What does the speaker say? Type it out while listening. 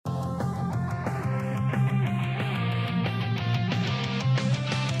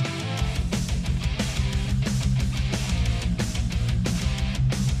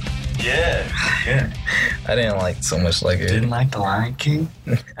Yeah. I didn't like so much like it. Didn't like The Lion King?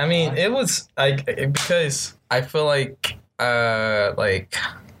 I mean, it was like because I feel like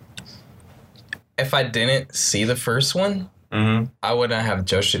if I didn't see the first one, I wouldn't have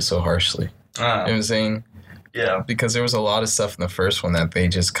judged it so harshly. You know what I'm saying? Yeah. Because there was a lot of stuff in the first one that they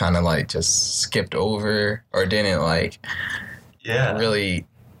just kind of like just skipped over or didn't like really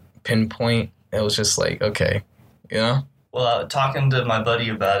pinpoint. It was just like, okay, you know? Well, talking to my buddy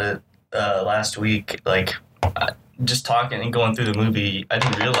about it last week, like just talking and going through the movie, I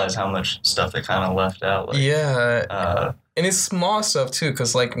didn't realize how much stuff they kind of left out. Like, and it's small stuff too,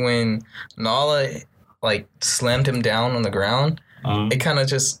 because like when Nala like slammed him down on the ground, it kind of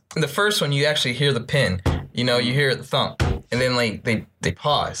just in the first one you actually hear the pin, you know, you hear the thump, and then like they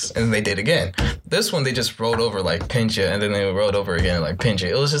pause and they did again. This one they just rolled over like pinch it, and then they rolled over again and like pinch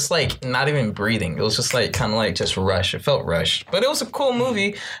it. It was just like not even breathing. It was just like kind of like just rushed. It felt rushed, but it was a cool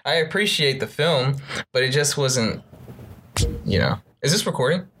movie. I appreciate the film, but it just wasn't. You know, is this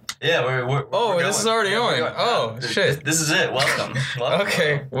recording? Yeah, we're oh, going. this is already on. Oh, shit. This is it. Welcome.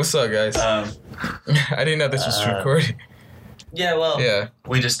 Okay, what's up, guys? I didn't know this was recording. Yeah, well,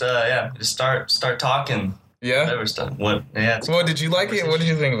 we just just start talking. Yeah. Whatever stuff. What? Yeah. Well, did you like it? What did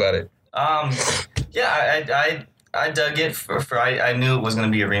you think about it? Yeah, I dug it for I knew it was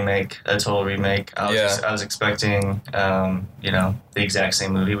going to be a total remake. I was expecting, the exact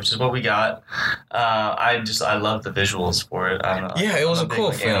same movie, which is what we got. I love the visuals for it. I don't know. Yeah, it was a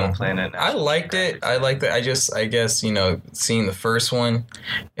cool film. I liked it. I guess, seeing the first one,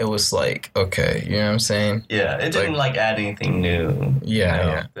 it was like, okay, you know what I'm saying? Yeah, it didn't add anything new.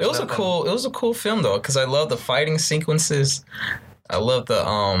 Yeah. It was a cool film though, because I love the fighting sequences. I love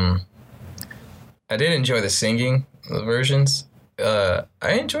the I did enjoy the singing versions. I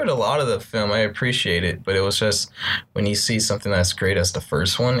enjoyed a lot of the film. I appreciate it, but it was just when you see something that's great as the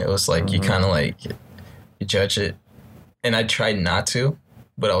first one, it was like you kind of like you judge it, and I tried not to,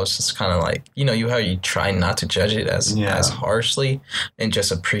 but I was just kind of like how you try not to judge it as harshly and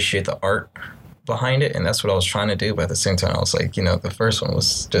just appreciate the art behind it, and that's what I was trying to do. But at the same time, I was like, the first one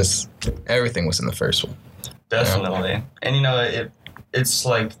was just everything was in the first one. Definitely, and it's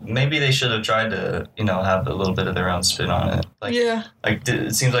like maybe they should have tried to, have a little bit of their own spin on it.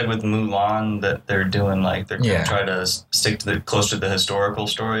 It seems like with Mulan that they're doing they're going to try to stick to close to the historical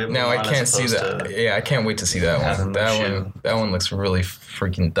story of Mulan. No, I can't see that. Yeah, I can't wait to see that one. That one looks really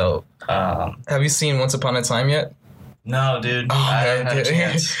freaking dope. Have you seen Once Upon a Time yet? No, dude. I haven't had a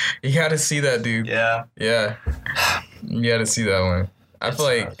chance. You got to see that, dude. Yeah. You got to see that one. I feel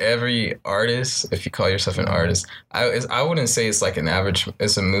like every artist, if you call yourself an artist, I wouldn't say it's like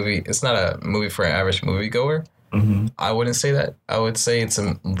it's a movie. It's not a movie for an average moviegoer. I wouldn't say that. I would say it's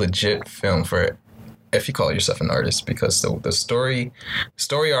a legit film for if you call yourself an artist, because the story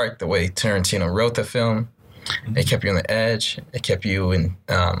arc, the way Tarantino wrote the film, it kept you on the edge. It kept you in,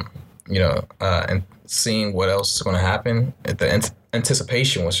 and seeing what else is going to happen. The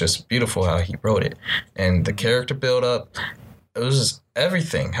anticipation was just beautiful how he wrote it, and the character build up. It was just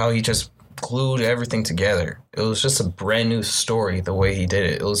everything, how he just glued everything together. It was just a brand new story, the way he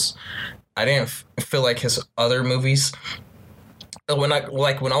did it. I didn't feel like his other movies. When I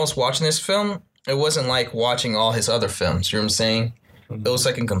was watching this film, it wasn't like watching all his other films. You know what I'm saying? It was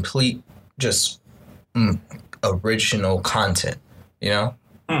like a complete, just original content, It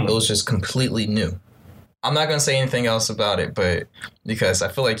was just completely new. I'm not going to say anything else about it, but because I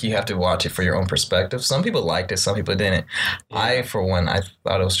feel like you have to watch it for your own perspective. Some people liked it, some people didn't. Yeah. For one, I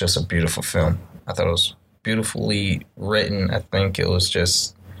thought it was just a beautiful film. I thought it was beautifully written. I think it was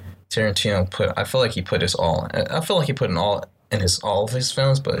just Tarantino I feel like he put his all. I feel like he put all of his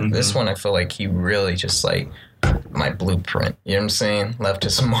films, but this one I feel like he really just my blueprint. You know what I'm saying? Left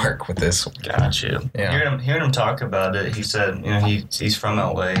his mark with this one. Got you. Yeah. Hearing him talk about it, he said, he's from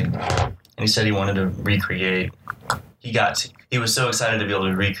LA. And he said he wanted to recreate. He was so excited to be able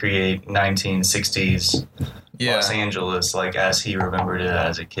to recreate 1960s Los Angeles as he remembered it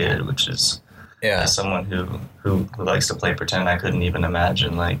as a kid, which is as someone who likes to play pretend. I couldn't even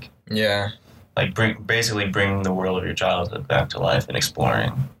imagine bring the world of your childhood back to life and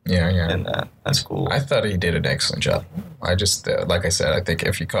exploring. And that's cool. I thought he did an excellent job. I just like I said, I think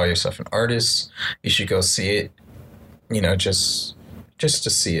if you call yourself an artist, you should go see it. Just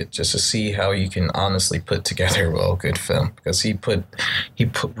to see it, just to see how you can honestly put together a good film, because he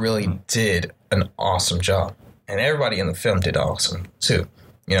really did an awesome job, and everybody in the film did awesome too.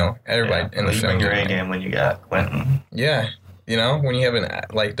 Everybody in the film. You bring your A game when you got Quentin. Yeah, when you have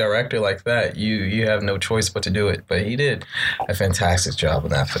an director like that, you have no choice but to do it. But he did a fantastic job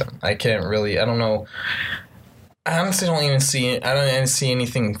in that film. I don't know. I honestly don't even see it. I don't even see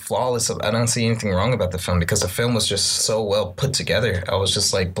anything flawless. I don't see anything wrong about the film because the film was just so well put together. I was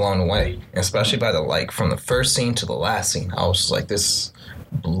just like blown away, especially by the like from the first scene to the last scene. I was just like, this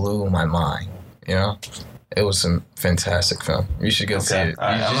blew my mind. You know, it was a fantastic film. You should go see it.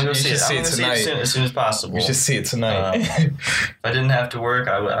 Right, I'm gonna go see it. I'm gonna tonight. see it as soon as possible. You should see it tonight. If I didn't have to work,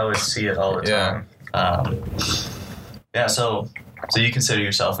 I would see it all the time. So you consider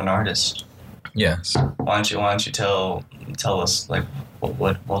yourself an artist? Yes. Why don't you tell us like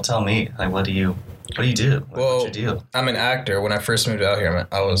what well tell me like what do you do? What's your deal? I'm an actor. When I first moved out here,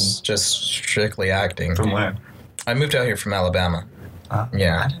 I was just strictly acting. From where? I moved out here from Alabama.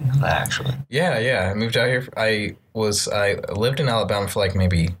 Yeah. I didn't know that actually. Yeah. I moved out here. I lived in Alabama for like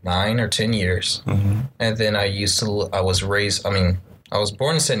maybe 9 or 10 years, and then I was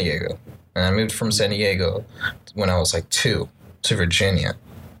born in San Diego, and I moved from San Diego when I was like 2 to Virginia.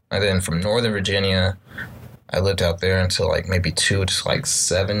 And then from Northern Virginia, I lived out there until like maybe 2 to like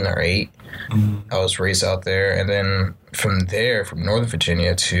 7 or 8. I was raised out there. And then from there, from Northern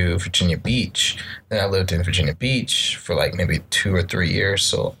Virginia to Virginia Beach, then I lived in Virginia Beach for like maybe 2 or 3 years.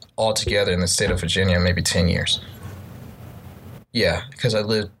 So altogether in the state of Virginia, maybe 10 years. Yeah, because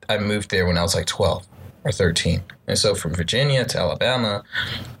I moved there when I was like 12 or 13. And so from Virginia to Alabama,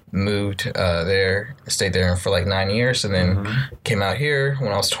 moved there, stayed there for like 9 years, and then came out here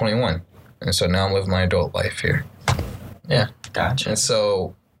when I was 21. And so now I'm living my adult life here. Yeah. Gotcha. And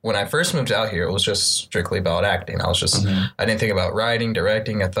so when I first moved out here, it was just strictly about acting. I was just, I didn't think about writing,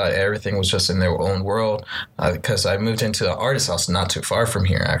 directing. I thought everything was just in their own world because I moved into an artist house not too far from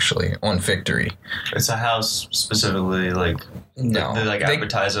here, actually, on Victory. It's a house specifically like... No, they like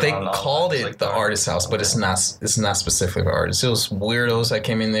advertise it. They on called it like the artist house, but it's not specifically for artists. It was weirdos that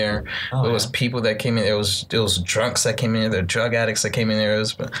came in there. It was people that came in. It was drunks that came in there. There were drug addicts that came in there.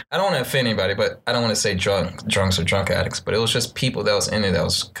 I don't want to offend anybody, but I don't want to say drunks or drunk addicts. But it was just people that was in there that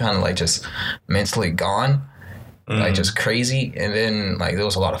was kind of like just mentally gone, like just crazy. And then like there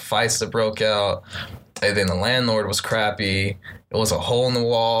was a lot of fights that broke out. And then the landlord was crappy. It was a hole in the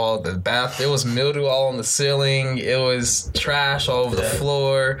wall. There was mildew all on the ceiling. It was trash all over the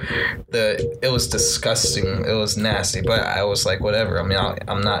floor. It was disgusting. It was nasty. But I was like, whatever. I mean,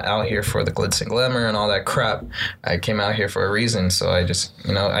 I'm not out here for the glitz and glamour and all that crap. I came out here for a reason. So I just,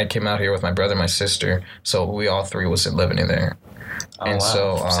 I came out here with my brother and my sister. So we all 3 was living in there. Oh, and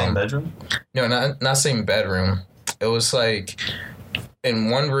wow. So same bedroom? No, not same bedroom. It was like in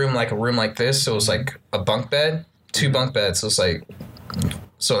one room, like a room like this. It was like a bunk bed. 2 bunk beds. So it's like,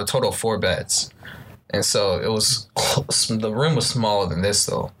 a total of 4 beds. And so it was, the room was smaller than this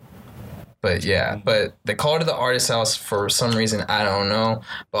though. But yeah, but they called it the artist house for some reason. I don't know.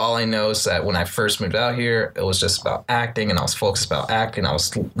 But all I know is that when I first moved out here, it was just about acting and I was focused about acting.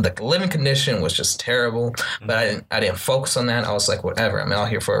 The living condition was just terrible, but I didn't focus on that. I was like, whatever, I'm out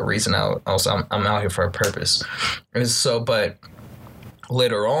here for a reason. I'm out here for a purpose. And so, but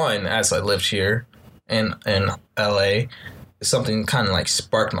later on, as I lived here, in LA, something kind of like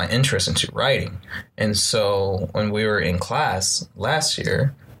sparked my interest into writing. And so when we were in class last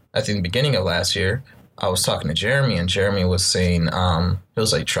year, at the beginning of last year, I was talking to Jeremy, and Jeremy was saying, he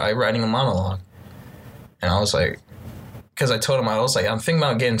was like, try writing a monologue. And I was like, because I told him, I was like, I'm thinking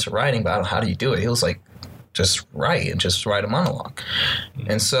about getting into writing, but I don't know how do you do it. He was like, just write a monologue.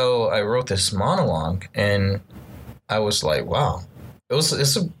 And so I wrote this monologue, and I was like, wow.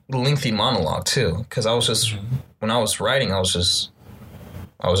 It's a lengthy monologue too, because I was just when I was writing, I was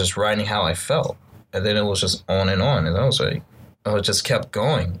just writing how I felt, and then it was just on, and I was like, it just kept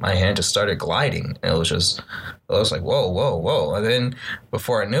going. My hand just started gliding, and I was like, whoa, and then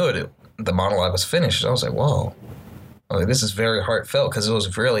before I knew it, the monologue was finished. I was like, whoa, this is very heartfelt because it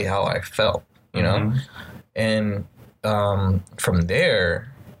was really how I felt, and from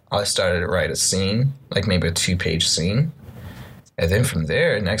there I started to write a scene, like maybe a 2-page scene. And then from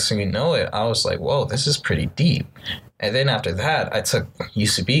there, next thing you know it, I was like, whoa, this is pretty deep. And then after that, I took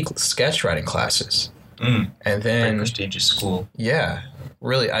UCB sketch writing classes. And then... Very prestigious school. Yeah.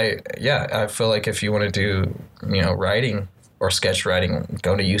 Really, I feel like if you want to do, writing or sketch writing,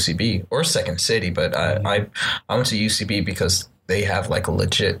 go to UCB or Second City. But I went to UCB because they have like a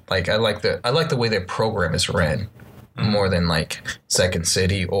legit, like I like the way their program is ran more than like Second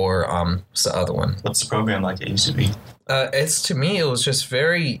City or the other one. What's the program like at UCB? To me, it was just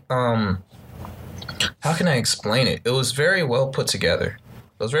very, how can I explain it? It was very well put together.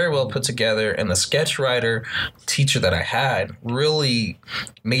 And the sketch writer teacher that I had really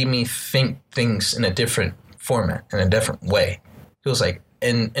made me think things in a different format, in a different way. He was like,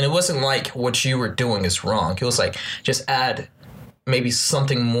 and it wasn't like what you were doing is wrong. He was like, just add maybe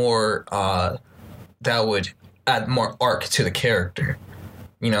something more that would add more arc to the character.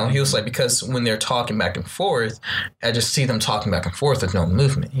 You know, he was like, because when they're talking back and forth, I just see them talking back and forth with no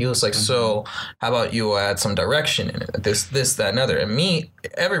movement. He was like, so how about you add some direction in it? This, that, and other. And me,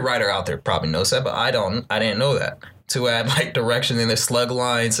 every writer out there probably knows that, but I didn't know that. To add like direction in the slug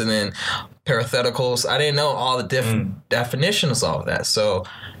lines and then parentheticals. I didn't know all the different definitions of that. So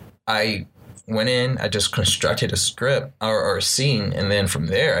I went in, I just constructed a script or a scene. And then from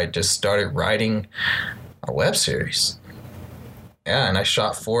there, I just started writing a web series. Yeah, and I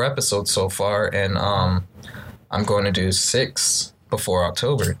shot 4 episodes so far, and I'm going to do 6 before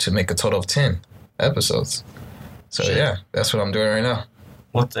October to make a total of 10 episodes. So yeah, that's what I'm doing right now.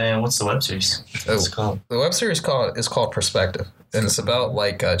 What's the web series? What's it called? The web series is called Perspective, and it's about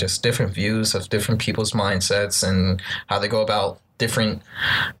like just different views of different people's mindsets and how they go about different,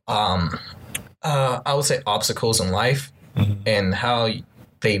 I would say, obstacles in life, and how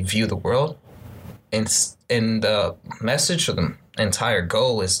they view the world. And the message of the entire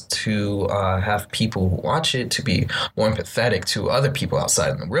goal is to have people who watch it to be more empathetic to other people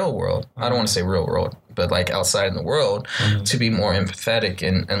outside in the real world. I don't want to say real world, but like outside in the world, to be more empathetic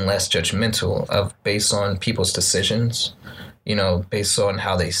and less judgmental based on people's decisions, you know, based on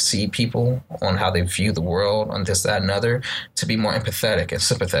how they see people, on how they view the world, on this, that, and other, to be more empathetic and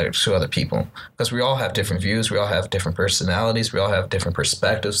sympathetic to other people. Because we all have different views, we all have different personalities, we all have different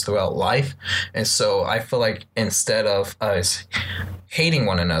perspectives throughout life. And so I feel like instead of us hating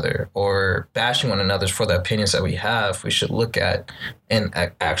one another or bashing one another for the opinions that we have, we should look at and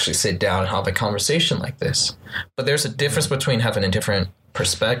actually sit down and have a conversation like this. But there's a difference between having a different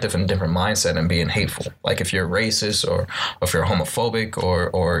perspective and different mindset and being hateful. Like if you're racist or if you're homophobic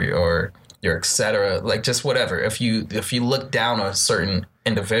or you're et cetera, like just whatever. If you look down on a certain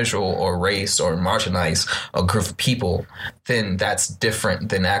individual or race or marginalize a group of people, then that's different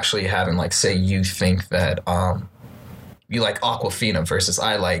than actually having, like, say you think that you like Aquafina versus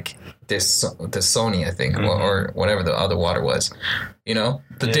I like this Sony, I think, or whatever the other water was. You know,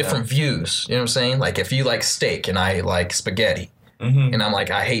 the different views. You know what I'm saying? Like if you like steak and I like spaghetti. And I'm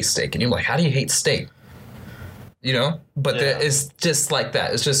like, I hate steak. And you're like, how do you hate steak? You know? But it's just like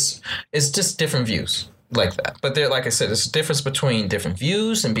that. It's just different views like that. But there, like I said, there's a difference between different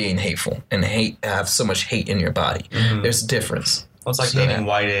views and being hateful and have so much hate in your body. There's a difference. Well, it's like hating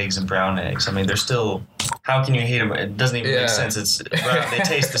white eggs and brown eggs. I mean, they're still... How can you hate them? It doesn't even make sense. They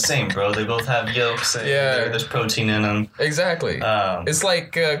taste the same, bro. They both have yolks. And there's protein in them. Exactly. It's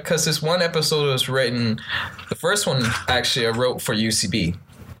like, because this one episode was written... The first one, actually, I wrote for UCB.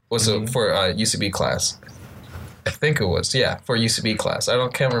 Was for UCB class. I think it was, for UCB class.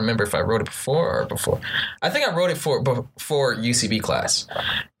 Can't remember if I wrote it before. I think I wrote it for UCB class.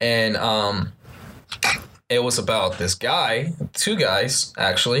 And it was about this guy, 2 guys,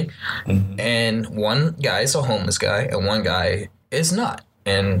 actually. And one guy is a homeless guy and one guy is not.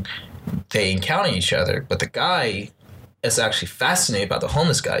 And they encounter each other. But the guy is actually fascinated by the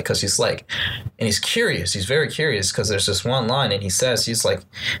homeless guy because he's like, and he's curious. He's very curious because there's this one line and he says, he's like,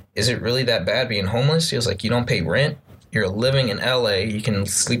 is it really that bad being homeless? He was like, you don't pay rent. You're living in LA. You can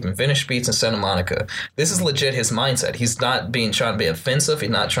sleep in Venice Beach and Santa Monica. This is legit his mindset. He's not trying to be offensive. He's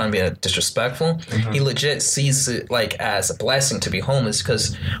not trying to be disrespectful. He legit sees it like as a blessing to be homeless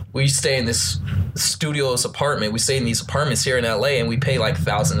because we stay in this studio's apartment. We stay in these apartments here in LA and we pay like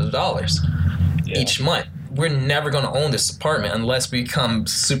thousands of dollars each month. We're never going to own this apartment unless we become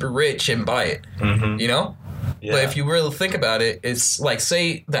super rich and buy it, you know? Yeah. But if you really think about it, it's like,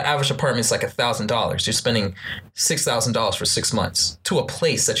 say the average apartment is like $1,000. You're spending $6,000 for 6 months to a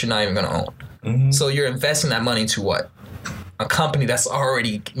place that you're not even going to own. So you're investing that money into what? A company that's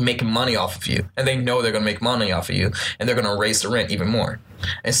already making money off of you. And they know they're going to make money off of you. And they're going to raise the rent even more.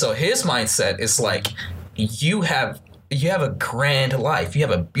 And so his mindset is like, you have a grand life. You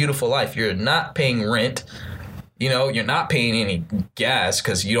have a beautiful life. You're not paying rent. You know, you're not paying any gas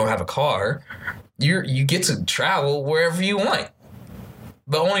because you don't have a car. You get to travel wherever you want.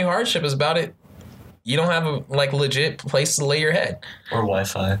 The only hardship is about it, you don't have a legit place to lay your head. Or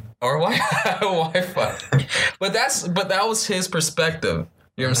Wi-Fi. Wi-Fi. But that was his perspective.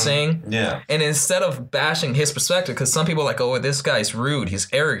 You know what I'm saying? Yeah. And instead of bashing his perspective, because some people are like, oh, this guy's rude, he's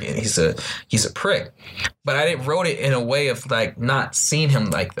arrogant, he's a prick. But I didn't wrote it in a way of like not seeing him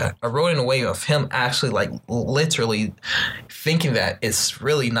like that. I wrote it in a way of him actually like literally thinking that it's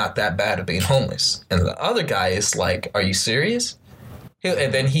really not that bad of being homeless. And the other guy is like, are you serious?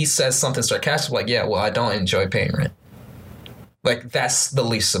 And then he says something sarcastic like, yeah, well, I don't enjoy paying rent. Like, that's the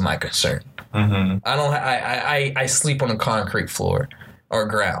least of my concern. I sleep on a concrete floor or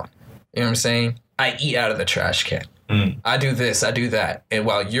ground. You know what I'm saying? I eat out of the trash can. I do this, I do that. And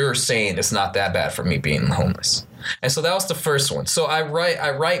while you're saying it's not that bad for me being homeless. And so that was the first one. So I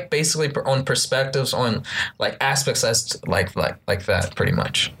write basically on perspectives on like aspects as like that pretty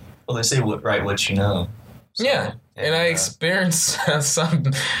much. Well, they say write what you know. So, yeah. And I experienced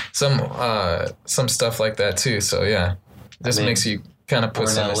some stuff like that too. So yeah, this makes you kind of put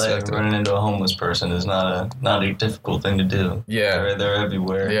some perspective. Running into a homeless person is not a difficult thing to do. Yeah, they're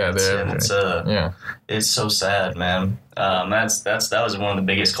everywhere. Yeah, they're everywhere. It's so sad, man. That was one of the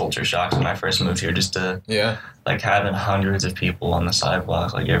biggest culture shocks when I first moved here. Just to like having hundreds of people on the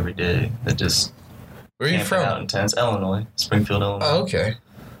sidewalk like every day that just. Where are you from? Out intense, Illinois, Springfield, Illinois. Oh, okay.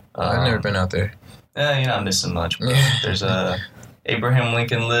 I've never been out there. Yeah, you're not missing much, bro. There's Abraham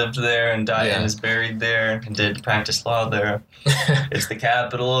Lincoln lived there and died and is buried there and did practice law there. It's the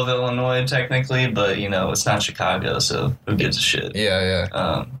capital of Illinois, technically, but, it's not Chicago, so who gives a shit? Yeah.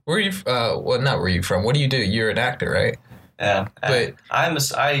 Where are you, not where are you from? What do you do? You're an actor, right? Yeah. But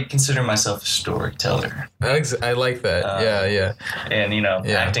I consider myself a storyteller. I like that. Yeah. And,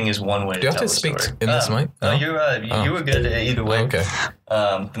 acting is one way to tell a story. Do you have to speak in this mic? No, you were good either way. Oh, okay.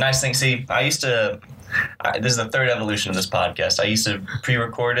 The nice thing, I used to... this is the third evolution of this podcast. I used to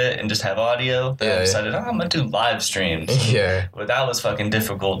pre-record it and just have audio. Then I decided, I'm going to do live streams. Yeah. But that was fucking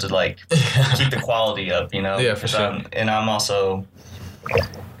difficult to, keep the quality up, Yeah, for sure. And I'm also...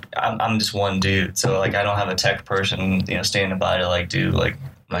 I'm just one dude, so I don't have a tech person, standing by to do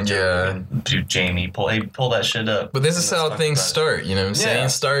my job and do Jamie pull that shit up. But this is how things start, you know what I'm saying?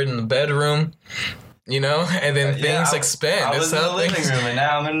 Start in the bedroom, and then things expand. I was in the living room, and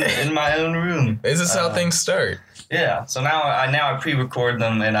now I'm in my own room. This is how things start. Yeah. So now I pre-record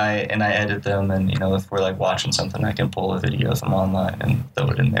them and I edit them, and if we're watching something, I can pull a video from online and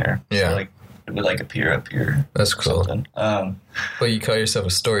throw it in there. Yeah. So, it would appear up here. That's cool. But you call yourself a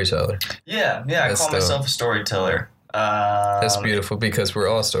storyteller. Yeah, I call myself a storyteller. That's beautiful because we're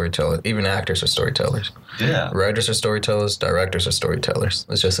all storytellers. Even actors are storytellers. Yeah. Writers are storytellers. Directors are storytellers.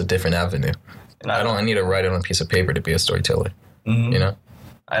 It's just a different avenue. And I don't need to write it on a piece of paper to be a storyteller. Mm-hmm.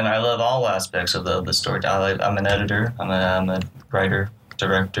 And I love all aspects of the story. I'm an editor. I'm a writer,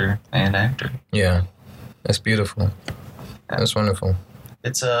 director, and actor. Yeah. That's beautiful. Yeah. That's wonderful.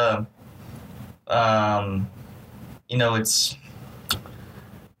 It's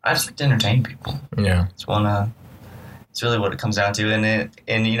I just like to entertain people. Yeah. It's really what it comes down to.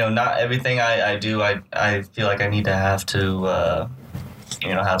 And not everything I do, I feel like I need to have to,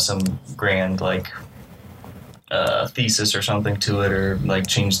 have some grand, thesis or something to it or,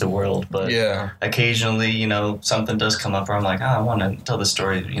 change the world. But occasionally, something does come up where I'm like, I want to tell this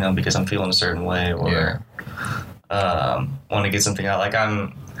story, because I'm feeling a certain way or want to get something out.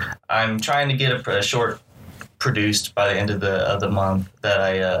 I'm trying to get a short produced by the end of the month that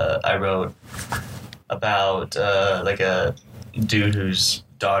I wrote about a dude whose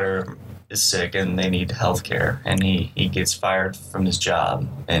daughter is sick and they need health care, and he gets fired from his job,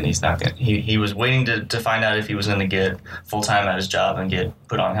 and he's not gonna he was waiting to find out if he was going to get full time at his job and get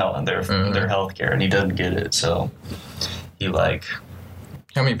put on their health care, and he doesn't get it, so he How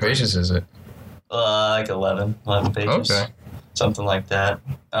many pages is it? 11 pages. Okay. Something like that.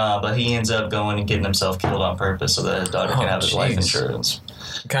 But he ends up going and getting himself killed on purpose so that his daughter can have his life insurance.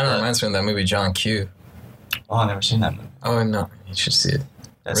 It kind of reminds me of that movie John Q. Oh, I've never seen that movie. Oh, no. You should see it.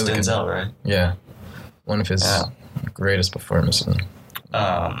 That's really Denzel, right? Yeah. One of his greatest performances.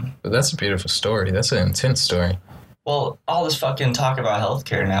 But that's a beautiful story. That's an intense story. Well, all this fucking talk about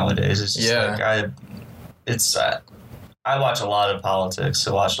healthcare nowadays is just I watch a lot of politics.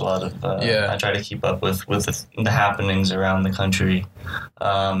 I watch a lot of. I try to keep up with the happenings around the country,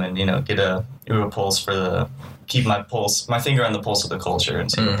 and get a pulse keep my finger on the pulse of the culture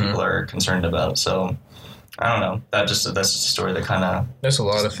and see what people are concerned about. So, I don't know. That's just a story that kind of. There's a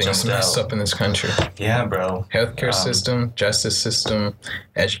lot of things messed up in this country. Yeah, bro. Healthcare system, justice system,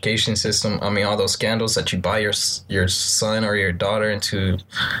 education system. I mean, all those scandals that you buy your son or your daughter into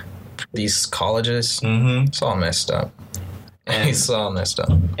these colleges. Mm-hmm. It's all messed up. And it's all messed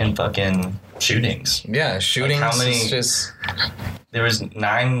up. And fucking shootings. Yeah, shootings. How many? There was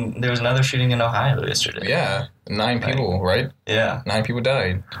 9. There was another shooting in Ohio yesterday. Yeah, 9 people, right? Yeah, 9 people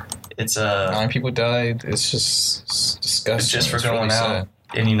died. It's 9 people died. It's disgusting. It's just for going out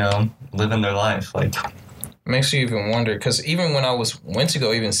and living their life. Makes you even wonder, because even when I went to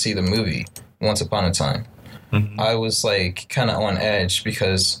go even see the movie Once Upon a Time, I was kind of on edge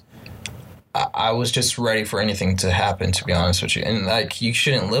because I was just ready for anything to happen, to be honest with you. And you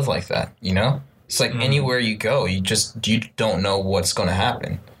shouldn't live like that, It's anywhere you go, you don't know what's going to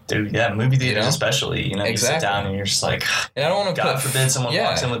happen. Dude, yeah, movie theaters especially. You Exactly. You sit down and you're just like, and I don't want to God forbid someone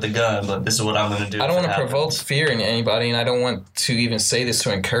walks in with a gun, but this is what I'm going to do. I don't want to provoke fear in anybody, and I don't want to even say this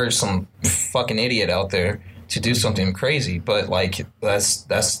to encourage some fucking idiot out there to do something crazy. But like that's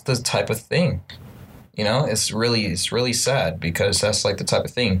the type of thing. It's really sad because that's like the type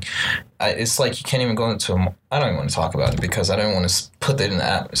of thing. It's like you can't even go into I don't even want to talk about it because I don't want to put that in the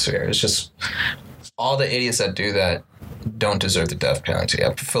atmosphere. It's just all the idiots that do that don't deserve the death penalty.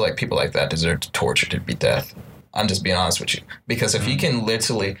 I feel like people like that deserve to torture to be death. I'm just being honest with you. Because if you can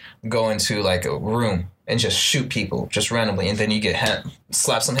literally go into like a room and just shoot people just randomly and then you get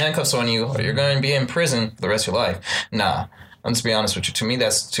slap some handcuffs on you or you're going to be in prison for the rest of your life. Nah, I'm just being honest with you. To me,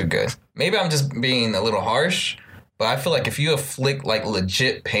 that's too good. Maybe I'm just being a little harsh, but I feel like if you inflict like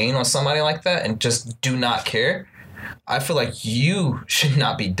legit pain on somebody like that and just do not care, I feel like you should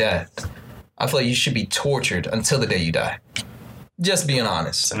not be dead. I feel like you should be tortured until the day you die. Just being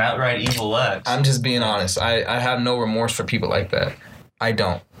honest. It's an outright evil act. I'm just being honest. I have no remorse for people like that. I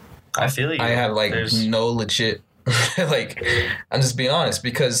don't. I feel you. I have like no legit like I'm just being honest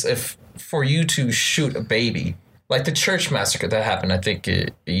because if for you to shoot a baby, like the church massacre that happened I think a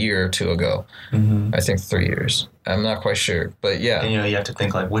year or two ago. Mm-hmm. I think 3 years. I'm not quite sure, but yeah. And, you have to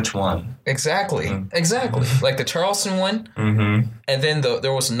think like which one. Exactly. Mm-hmm. Exactly. Like the Charleston one. Mm-hmm. And then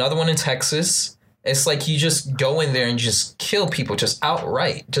there was another one in Texas. It's like you just go in there and just kill people just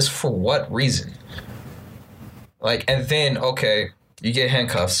outright. Just for what reason? Like, and then, okay, you get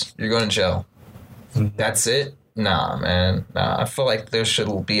handcuffs. You're going to jail. Mm-hmm. That's it? Nah, man. Nah, I feel like there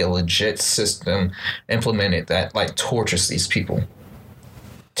should be a legit system implemented that, like, tortures these people.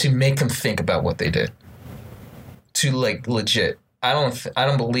 To make them think about what they did. To, like, legit. I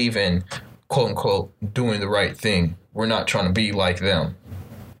don't believe in, quote, unquote, doing the right thing. We're not trying to be like them.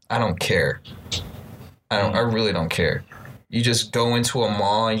 I don't care. I really don't care. You just go into a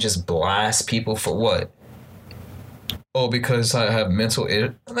mall and just blast people for what? Oh, because I have mental you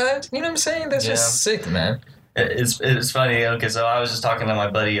know what I'm saying? That's just sick, man. It's funny. Okay, so I was just talking to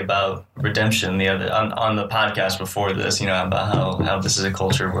my buddy about redemption the other on the podcast before this. About how this is a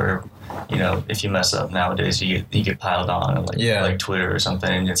culture where if you mess up nowadays, you get piled on like Twitter or something,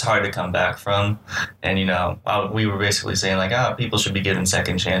 and it's hard to come back from. And we were basically saying like, people should be given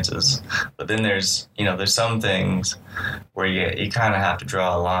second chances. But then there's some things where you kind of have to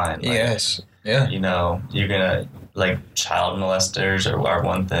draw a line. Like, yes. Yeah. You're gonna like child molesters are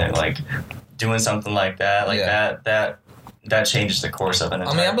one thing. Like doing something like that, that changes the course of an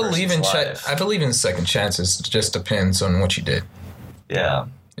entire person's life. I believe in second chances. It just depends on what you did. Yeah.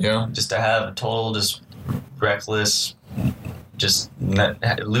 Yeah. Just to have a total, just reckless, just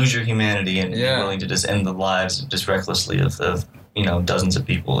lose your humanity and be willing to just end the lives just recklessly of dozens of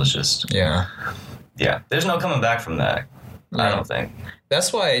people is just There's no coming back from that. No. I don't think.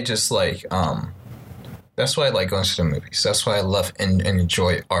 That's why I just like that's why I like going to the movies. That's why I love and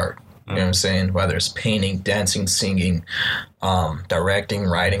enjoy art. You know what I'm saying? Whether it's painting, dancing, singing, directing,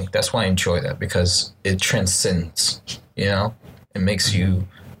 writing. That's why I enjoy that because it transcends. It makes you.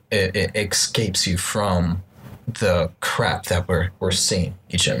 It escapes you from the crap that we're seeing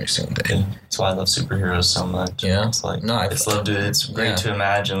each and every single day. That's why I love superheroes so much. Yeah, it's like it's great to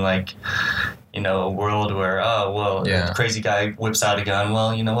imagine like a world where the crazy guy whips out a gun.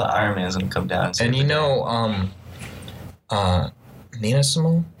 Well, you know what? Iron Man's gonna come down. And Nina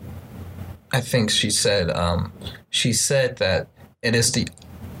Simone, I think she said that it is the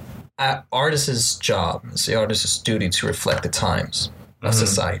artist's job, it's the artist's duty to reflect the times of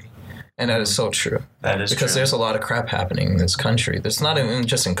society. And that is so true. That is because true. There's a lot of crap happening in this country. There's not even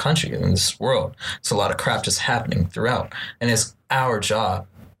just in country, in this world. It's a lot of crap just happening throughout. And it's our job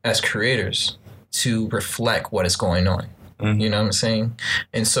as creators to reflect what is going on. Mm-hmm. You know what I'm saying?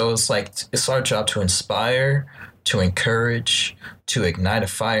 And so it's our job to inspire, to encourage, to ignite a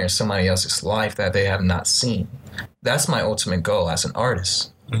fire in somebody else's life that they have not seen. That's my ultimate goal as an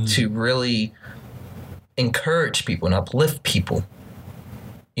artist, to really encourage people and uplift people,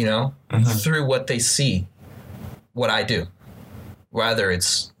 through what they see, what I do. Whether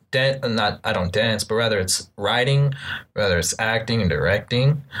it's I don't dance, but rather it's writing, whether it's acting and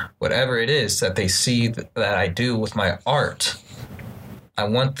directing, whatever it is that they see that I do with my art. I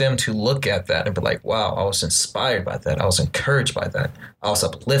want them to look at that and be like, wow, I was inspired by that. I was encouraged by that. I was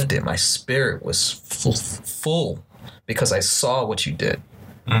uplifted. My spirit was full because I saw what you did.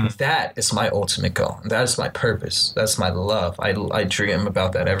 Mm-hmm. That is my ultimate goal. That is my purpose. That's my love. I dream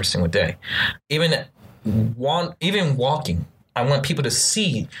about that every single day. Even walking, I want people to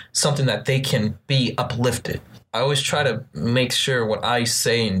see something that they can be uplifted. I always try to make sure what I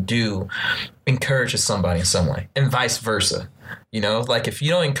say and do encourages somebody in some way, and vice versa. You know, like if you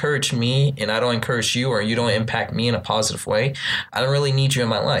don't encourage me and I don't encourage you, or you don't impact me in a positive way, I don't really need you in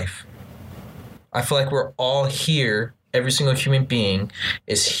my life. I feel like we're all here. Every single human being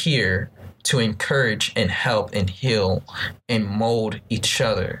is here to encourage and help and heal and mold each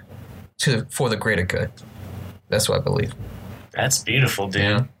other for the greater good. That's what I believe. That's beautiful, dude.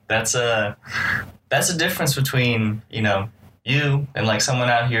 Yeah. That's a difference between, you know, you and like someone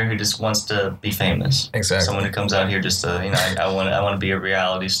out here who just wants to be famous. Exactly. Someone who comes out here just to, you know, I want to be a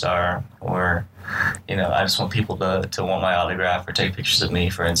reality star, or, you know, I just want people to want my autograph or take pictures of me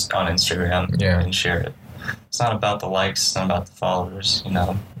on Instagram and share it. It's not about the likes. It's not about the followers. You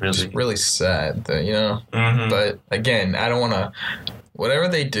know, really. It's really sad that, you know. Mm-hmm. But again, I don't want to. Whatever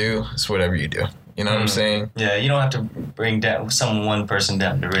they do is whatever you do. You know what I'm saying? Yeah, you don't have to bring down one person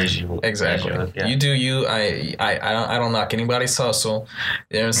down to raise you. Exactly. Yeah. You do you. I don't knock anybody's hustle.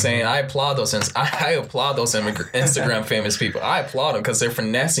 You know what I'm saying? I applaud those. I applaud those Instagram famous people. I applaud them because they're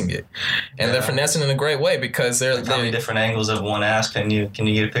finessing it, and they're finessing in a great way because they're different angles of one ask. Can you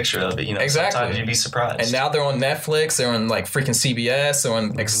get a picture of it? You know, exactly. Sometimes you'd be surprised. And now they're on Netflix. They're on like freaking CBS. They're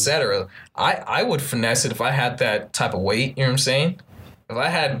on etc. I would finesse it if I had that type of weight. You know what I'm saying? If I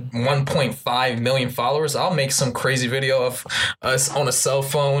had 1.5 million followers, I'll make some crazy video of us on a cell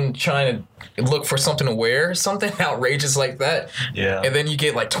phone trying to look for something to wear, something outrageous like that. Yeah. And then you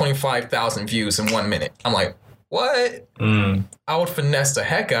get like 25,000 views in 1 minute. I'm like, what? I would finesse the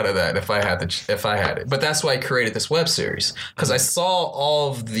heck out of that if I had it. But that's why I created this web series, because I saw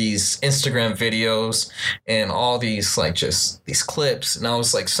all of these Instagram videos and all these like just these clips, and I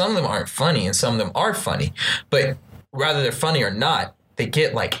was like, some of them aren't funny and some of them are funny, but whether they're funny or not, they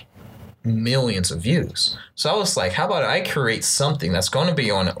get like millions of views. So I was like, how about I create something that's going to be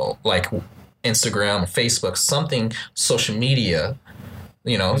on like Instagram, Facebook, something social media,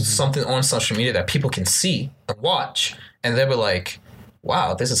 you know, something on social media that people can see and watch. And they'll be like,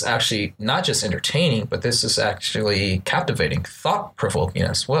 wow, this is actually not just entertaining, but this is actually captivating, thought-provoking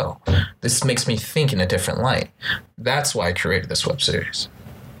as well. This makes me think in a different light. That's why I created this web series.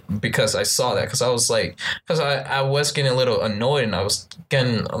 Because I saw that, because I was like, because I was getting a little annoyed and I was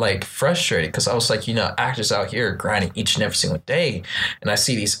getting like frustrated, because I was like, you know, actors out here grinding each and every single day, and I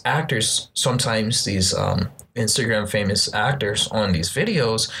see these actors, sometimes these Instagram famous actors on these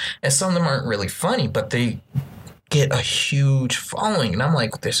videos, and some of them aren't really funny, but they get a huge following, and I'm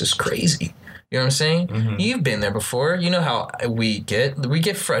like, this is crazy. You know what I'm saying? Mm-hmm. You've been there before. You know how we get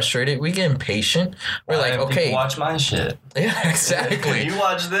frustrated. We get impatient. We're like, okay, watch my shit. Yeah, exactly. You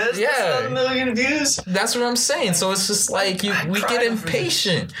watch this? Yeah, 1 million views. That's what I'm saying. So it's just like we get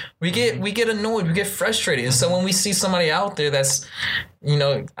impatient. We get annoyed. We get frustrated. And so when we see somebody out there that's, you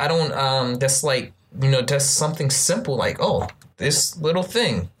know, that's like, you know, does something simple like, oh, this little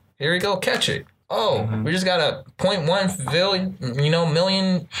thing. Here we go, catch it. Oh, we just got a 0.1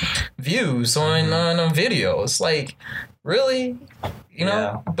 million views on a video. It's like, really? You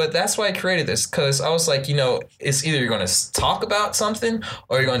know? Yeah. But that's why I created this, because I was like, you know, it's either you're going to talk about something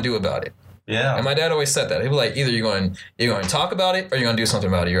or you're going to do about it. Yeah. And my dad always said that. He'd be like, either you're going to talk about it or you're going to do something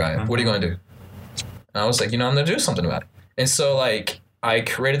about it, Uriah. What are you going to do? And I was like, you know, I'm going to do something about it. And so, like, I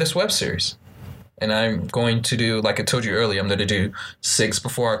created this web series. And I'm going to do, like I told you earlier, I'm going to do 6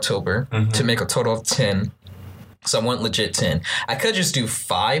 before October to make a total of 10. So I want legit 10. I could just do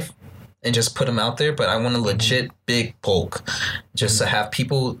 5 and just put them out there, but I want a legit big bulk just to have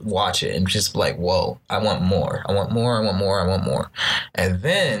people watch it and just be like, whoa, I want more. I want more. I want more. I want more. And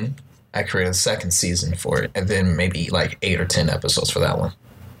then I create a second season for it. And then maybe like 8 or 10 episodes for that one.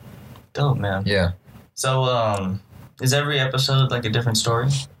 Dope, man. Yeah. So is every episode like a different story?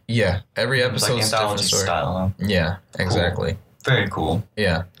 Yeah, every episode is like different story. Style, huh? Yeah, exactly. Cool. Very cool.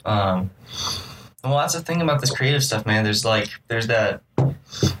 Yeah. Well, that's the thing about this creative stuff, man. There's that.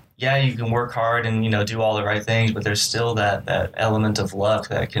 Yeah, you can work hard and, you know, do all the right things, but there's still that element of luck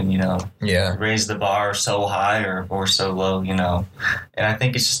that can, you know, raise the bar so high or so low, you know. And I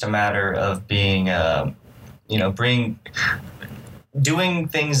think it's just a matter of being, you know, doing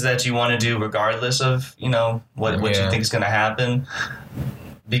things that you want to do regardless of, you know, what you think is going to happen.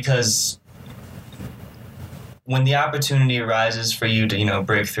 Because when the opportunity arises for you to, you know,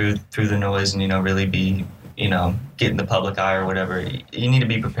 break through the noise and, you know, really be, you know, get in the public eye or whatever, you need to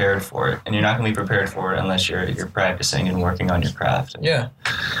be prepared for it. And you're not going to be prepared for it unless you're practicing and working on your craft.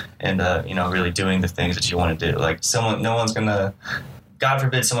 And you know, really doing the things that you want to do. Like no one's going to, God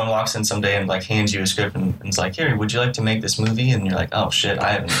forbid someone walks in someday and like hands you a script and is like, here, would you like to make this movie? And you're like, oh shit,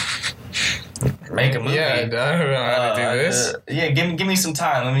 I haven't. Make a movie. Yeah, I don't know how to do this. Give me some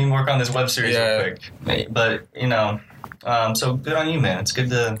time. Let me work on this web series real quick. But, you know, so good on you, man. It's good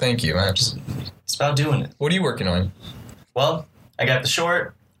to... Thank you, man. It's about doing it. What are you working on? Well, I got the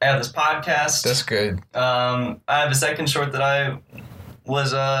short. I have this podcast. That's good. I have a second short that I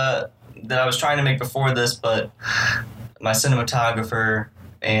was trying to make before this, but my cinematographer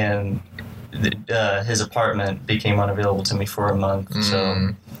and his apartment became unavailable to me for a month. So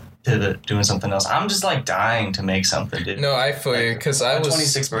pivot, doing something else. I'm just like dying to make something, dude. No, I feel you because I was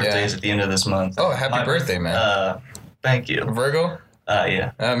 26th birthday is at the end of this month. Oh, happy birthday, man! Thank you, Virgo.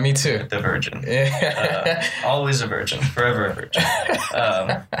 Yeah. Me too. The virgin. Yeah. Always a virgin. Forever a virgin.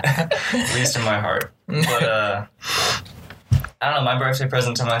 At least in my heart. But I don't know. My birthday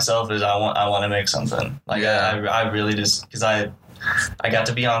present to myself is I want to make something. Like I really just because I got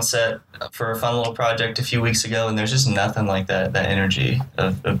to be on set for a fun little project a few weeks ago, and there's just nothing like that energy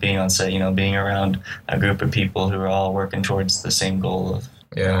of being on set. You know, being around a group of people who are all working towards the same goal of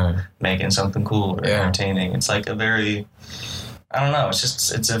making something cool or entertaining. It's like a very I don't know.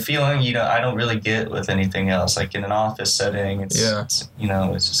 It's a feeling I don't really get with anything else. Like in an office setting, it's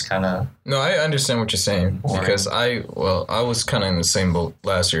just kind of. No, I understand what you're saying boring. Because I was kind of in the same boat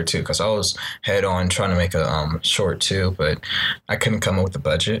last year too. Because I was head on trying to make a short too, but I couldn't come up with the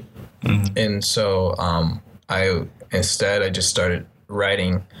budget, and so I just started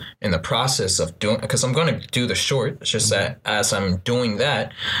writing in the process of doing because I'm going to do the short. It's just that as I'm doing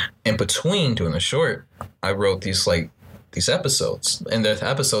that, in between doing the short, I wrote these episodes, and the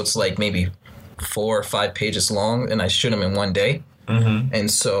episodes like maybe 4 or 5 pages long, and I shoot them in one day. And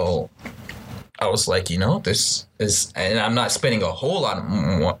so I was like, this is, and I'm not spending a whole lot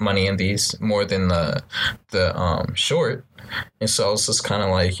of money in these more than the short. And so I was just kind of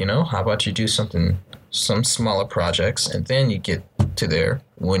like, how about you do some smaller projects, and then you get to there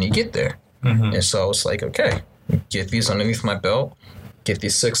when you get there. And so I was like, okay, get these underneath my belt, get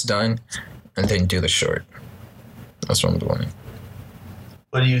these 6 done, and then do the short. That's what I'm doing.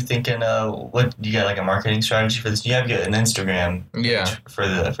 What are you thinking? What do you got, like a marketing strategy for this? You have an Instagram page for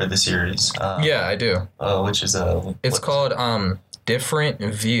the series. Yeah, I do. Which is it's called Different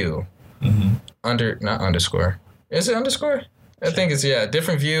View. Not underscore. Is it underscore? I think it's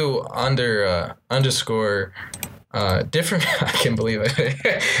Different View underscore. Different. I can't believe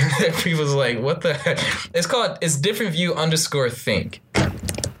it. People's like, what the heck? It's Different View underscore think.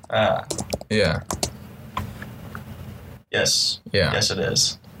 Yeah. Yes. Yeah. Yes, it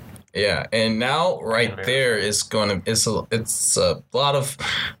is. Yeah, and now there is it's a lot of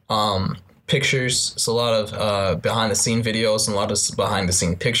pictures. It's a lot of behind the scene videos and a lot of behind the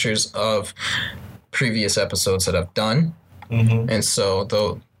scene pictures of previous episodes that I've done. And so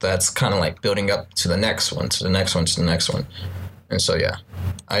that's kind of like building up to the next one, to the next one, to the next one. And so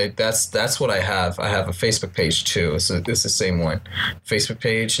that's what I have. I have a Facebook page too. It's the same one, Facebook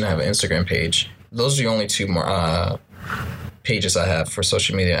page, and I have an Instagram page. Those are the only 2 more pages I have for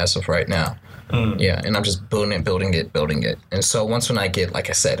social media as of right now. Yeah, and I'm just building it. And so when I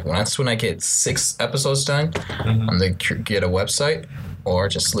get 6 episodes done, I'm going to get a website or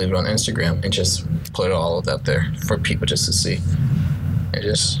just leave it on Instagram and just put all of that there for people just to see. And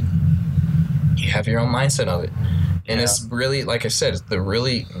just, you have your own mindset of it. And it's really, like I said, the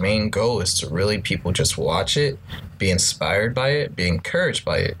really main goal is to really people just watch it, be inspired by it, be encouraged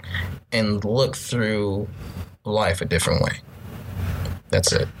by it, and look through life a different way.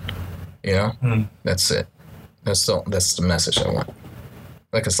 That's it. That's it. That's the message I want.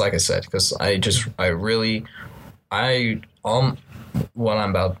 Like I said, because what I'm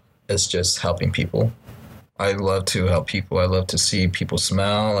about is just helping people. I love to help people. I love to see people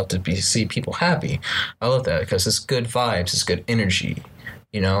smile. I love to see people happy. I love that because it's good vibes. It's good energy.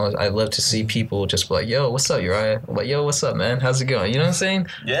 I love to see people just be like, yo, what's up, Uriah? I'm like, yo, what's up, man? How's it going? You know what I'm saying?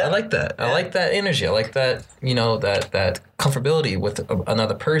 Yeah. I like that. Yeah. I like that energy. I like that, that comfortability with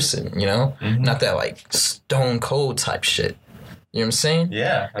another person, Not that like stone cold type shit. You know what I'm saying?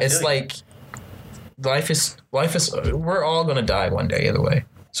 Yeah. It's like life is, we're all going to die one day either way.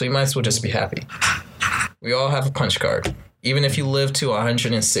 So you might as well just be happy. We all have a punch card. Even if you live to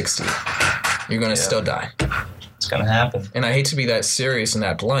 160, you're going to still die. It's going to happen. And I hate to be that serious and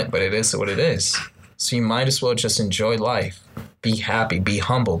that blunt, but it is what it is. So you might as well just enjoy life. Be happy, be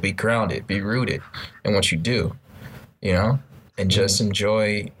humble, be grounded, be rooted in what you do, and just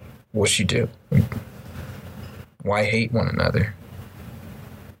enjoy what you do. Why hate one another?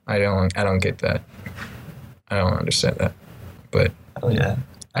 I don't get that. I don't understand that. But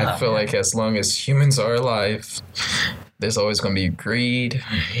I feel like as long as humans are alive, there's always going to be greed.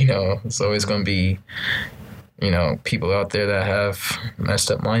 There's always going to be, people out there that have messed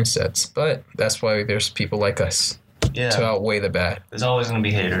up mindsets. But that's why there's people like us to outweigh the bad. There's always going to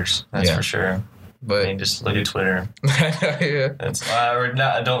be haters. That's for sure. But just look at Twitter. Yeah.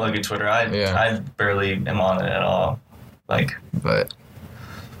 Don't look at Twitter. I barely am on it at all. Like, but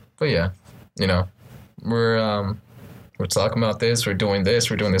yeah, you know, we're talking about this. We're doing this.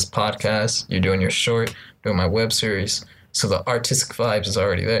 We're doing this podcast. You're doing your short. Doing my web series. So the artistic vibes is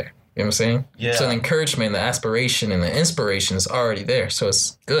already there. You know what I'm saying? Yeah. So the encouragement, the aspiration, and the inspiration is already there. So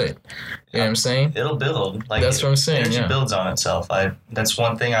it's good. You know what I'm saying? It'll build. Like, that's what I'm saying. Energy yeah. builds on itself. That's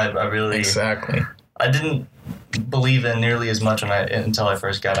one thing I really exactly. I didn't believe in nearly as much until I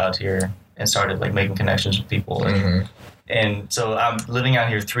first got out here and started like making connections with people. And so I'm living out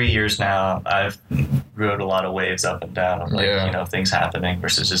here 3 years now. I've rode a lot of waves up and down of like, things happening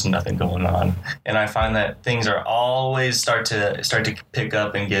versus just nothing going on. And I find that things are always start to pick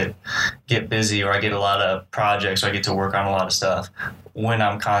up and get busy, or I get a lot of projects, or I get to work on a lot of stuff when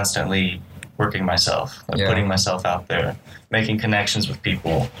I'm constantly working myself, like putting myself out there, making connections with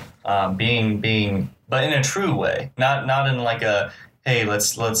people, being, but in a true way, not in like a, hey,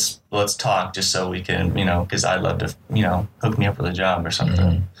 let's talk just so we can, because I'd love to, hook me up with a job or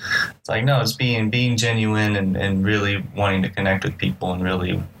something. It's like, no, it's being genuine and really wanting to connect with people and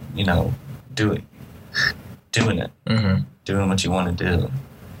really, doing it, doing what you want to do.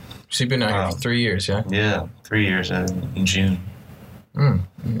 So you've been out here for 3 years, yeah? Yeah, 3 years in June.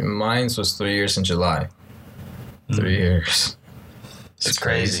 Mine was 3 years in July. 3 years. It's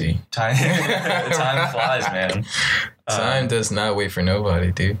crazy. Time flies, man. Time does not wait for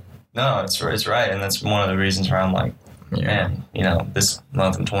nobody, dude. No, it's right, and that's one of the reasons where I'm like, man, this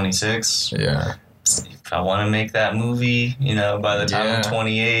month I'm 26. Yeah. If I want to make that movie, by the time I'm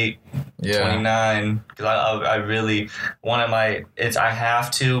 28, 29, because I really I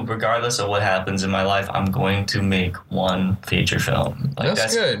have to, regardless of what happens in my life, I'm going to make one feature film. Like,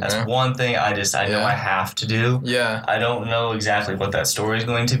 that's good. That's one thing I know I have to do. Yeah. I don't know exactly what that story is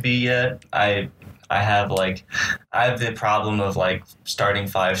going to be yet. I have the problem of like starting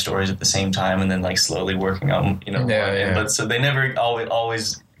 5 stories at the same time and then like slowly working on one. But so they never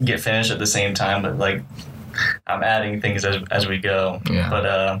always get finished at the same time, but like I'm adding things as we go. Yeah.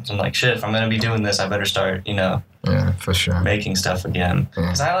 But so I'm like, shit, if I'm gonna be doing this, I better start, for sure, making stuff again.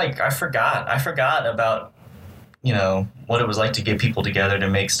 Because I forgot about what it was like to get people together to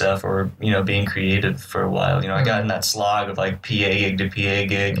make stuff, or being creative for a while. I got in that slog of like PA gig to PA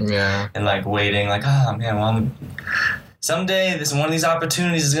gig, and like waiting, like, oh man, well, someday one of these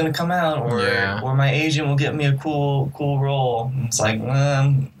opportunities is gonna come out, or my agent will get me a cool role. And it's like,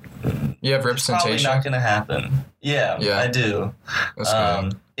 you have representation. Probably not gonna happen. Yeah, I do. That's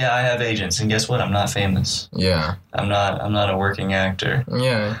good. Yeah, I have agents, and guess what? I'm not famous. Yeah, I'm not a working actor.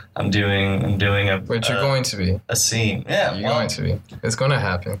 Yeah, I'm doing a. But you're going to be a scene. Yeah, you're going to be. It's going to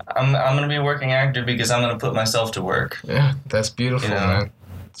happen. I'm going to be a working actor because I'm going to put myself to work. Yeah, that's beautiful, man.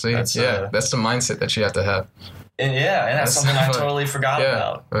 See, that's the mindset that you have to have. And that's something I totally forgot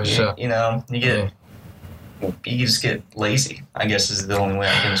about. For sure. You just get lazy, I guess is the only way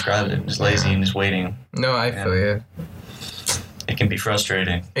I can describe it. Just lazy and just waiting. No, I feel you. It can be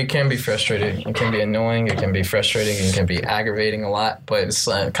frustrating. It can be frustrating. It can be annoying. It can be frustrating. It can be aggravating a lot. But it's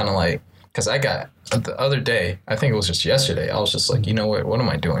kind of like, because I got, the other day, I think it was just yesterday, I was just like, you know what am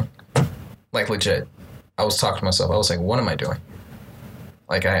I doing? Like legit. I was talking to myself. I was like, what am I doing?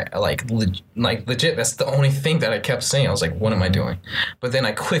 Like legit, that's the only thing that I kept saying. I was like, what am I doing? But then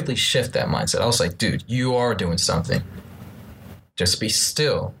I quickly shift that mindset. I was like, dude, you are doing something. Just be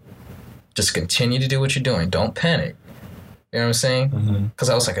still. Just continue to do what you're doing. Don't panic. You know what I'm saying? Because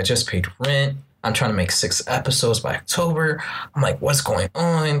I was like, I just paid rent. I'm trying to make 6 episodes by October. I'm like, what's going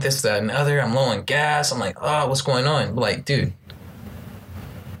on? This, that, and the other. I'm low on gas. I'm like, oh, what's going on? Like, dude,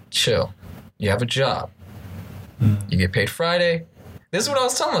 chill. You have a job. You get paid Friday. This is what I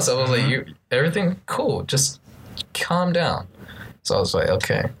was telling myself. I was like, everything cool. Just calm down. So I was like,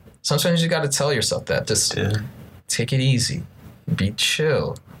 okay. Sometimes you got to tell yourself that. Just take it easy. Be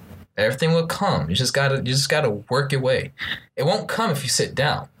chill. Everything will come. You just gotta work your way. It won't come if you sit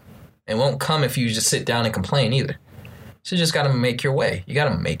down. It won't come if you just sit down and complain either. So you just gotta make your way. You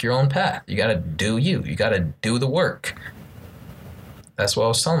gotta make your own path. You gotta do you. You gotta do the work. That's what I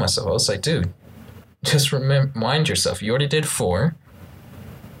was telling myself. I was like, dude, just remind yourself. You already did 4.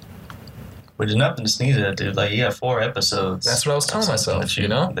 Which is nothing to sneeze at, dude. Like, you have 4 episodes. That's what I was telling myself.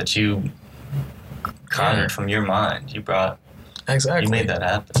 That you conjured from your mind. You brought. Exactly. You made that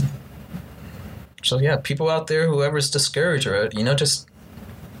happen. So yeah, people out there, whoever's discouraged, or just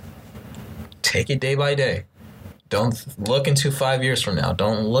take it day by day. Don't look into 5 years from now.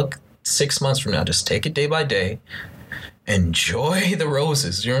 Don't look 6 months from now. Just take it day by day. Enjoy the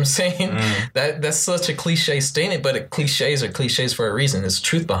roses. You know what I'm saying? That's such a cliche statement, but cliches are cliches for a reason. There's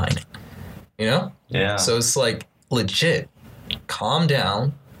truth behind it. Yeah. So it's like legit. Calm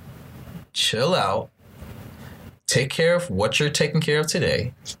down. Chill out. take care of what you're taking care of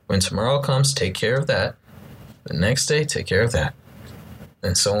today. When tomorrow comes, take care of that. The next day, take care of that.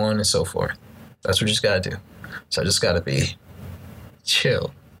 And so on and so forth. That's what you just got to do. So I just got to be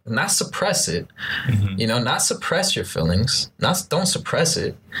chill. Not suppress it. Mm-hmm. You know, not suppress your feelings. Don't suppress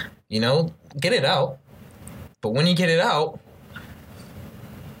it. You know, get it out. But when you get it out,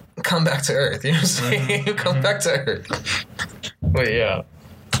 come back to earth. You know what I'm saying? Mm-hmm. Come back to earth. But yeah.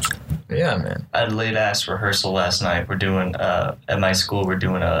 Yeah, man. I had a late ass rehearsal last night. We're doing at my school. We're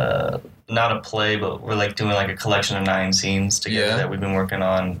doing not a play, but we're like doing like a collection of 9 scenes together that we've been working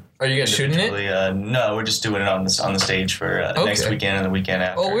on. Are you guys shooting it? No, we're just doing it on the stage for next weekend and the weekend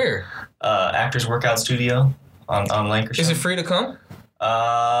after. Oh, where? Actors Workout Studio on Lancashire. Is it free to come?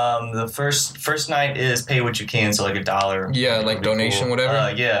 The first night is pay what you can, so like $1. Yeah, like donation, cool.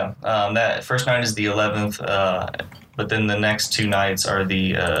 Whatever. Yeah. That first night is the 11th. But then the next 2 nights are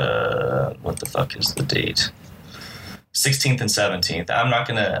the what the fuck is the date? 16th and 17th.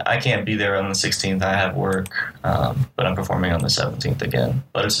 I can't be there on the 16th. I have work, but I'm performing on the 17th again.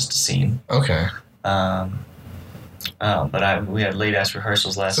 But it's just a scene. Okay. But we had late ass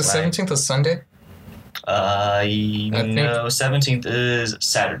rehearsals last night. So 17th is Sunday? No, 17th is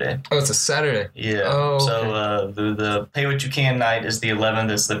Saturday. Oh, it's a Saturday. Yeah. Oh, okay. So the pay what you can night is the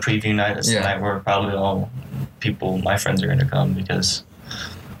 11th. It's the preview night. It's the night where probably all my friends are going to come because,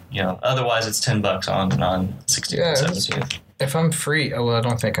 you know, otherwise it's $10 on 16th and 17th. If I'm free, well, I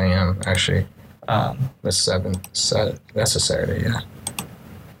don't think I am actually. The 7th, that's a Saturday, yeah.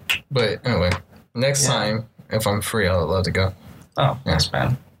 But anyway, next time if I'm free, I'd love to go. Oh, yes,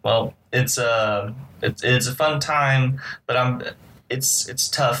 man. Well, it's a fun time, but it's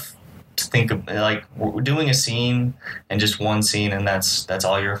tough to think of, like, we're doing a scene and just one scene and that's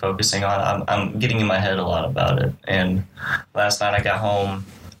all you're focusing on. I'm getting in my head a lot about it. And last night I got home,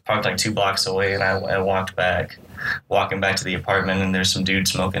 parked like 2 blocks away, and I walking back to the apartment, and there's some dude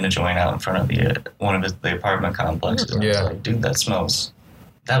smoking a joint out in front of the apartment complexes. And I was like, dude,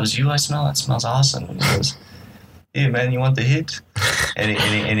 that was you I smell? That smells awesome. And he goes, yeah, man, you want the hit?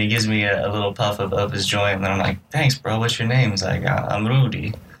 And he gives me a little puff of his joint, and then I'm like, thanks, bro. What's your name? He's like, I'm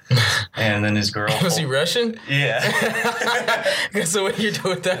Rudy. And then his girl... Was he Russian? Yeah. So what do you do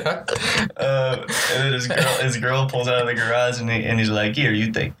with that? And then his girl pulls out of the garage, and he's like, here,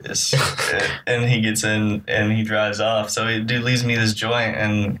 you take this. And he gets in, and he drives off. So the dude leaves me this joint,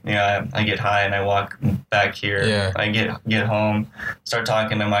 and you know, I get high, and I walk back here. Yeah. I get home, start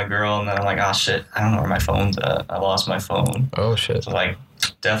talking to my girl, and then I'm like, oh, shit, I don't know where my phone's at. I lost my phone. Oh, shit. So, like,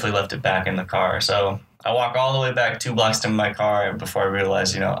 definitely left it back in the car. So... I walk all the way back 2 blocks to my car before I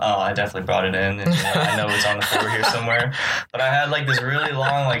realize, I definitely brought it in, and I know it's on the floor here somewhere. But I had like this really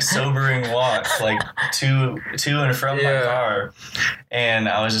long, like sobering walk, like to and from my car, and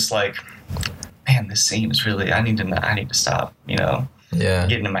I was just like, man, this scene is really. I need to stop.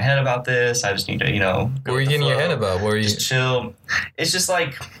 Getting in my head about this. I just need to, go what were you getting your head about? What were you just chill? It's just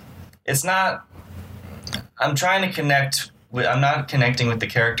like, it's not. I'm trying to connect. I'm not connecting with the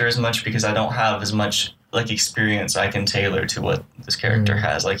character as much because I don't have as much like experience I can tailor to what this character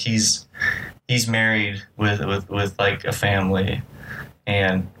has. Like he's married with like a family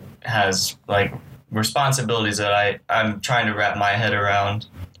and has like responsibilities that I'm trying to wrap my head around.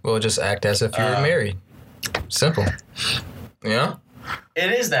 Well, just act as if you were married. Simple. Yeah.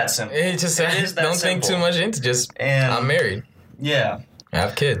 It is that simple. Don't think too much into just I'm married. Yeah. I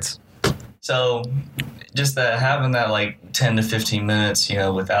have kids. So just having that like 10 to 15 minutes,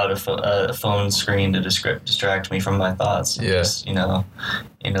 without a phone screen to distract me from my thoughts. Yeah. Just, and a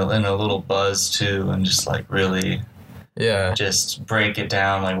little buzz too, and just like really, just break it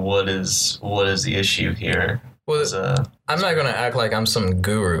down. Like what is the issue here? Well, I'm not gonna act like I'm some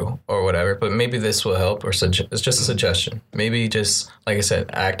guru or whatever, but maybe this will help. Or it's just a suggestion. Maybe just like I said,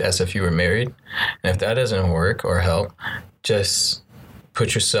 act as if you were married, and if that doesn't work or help, just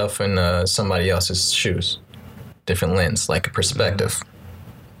put yourself in somebody else's shoes. Different lens, like a perspective.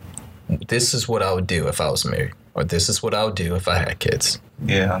 This is what I would do if I was married. Or this is what I would do if I had kids.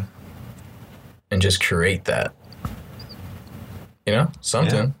 Yeah. And just create that.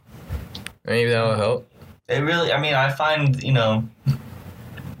 Something. Yeah. Maybe that will help. It really, I find,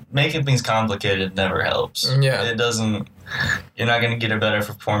 making things complicated never helps. Yeah. It doesn't, you're not going to get a better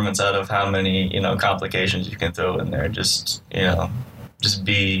performance out of how many, complications you can throw in there. Just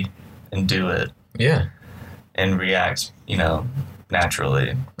be and do it. Yeah. And react, naturally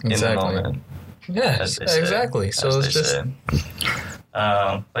in the moment. Yeah, exactly. So it's just...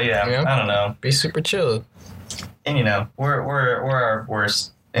 but yeah, I don't know. Be super chill. And, we're our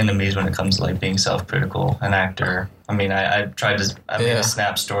worst enemies when it comes to, like, being self-critical, an actor. I mean, I tried to, I made a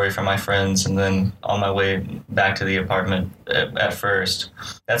Snap story for my friends, and then on my way back to the apartment at first,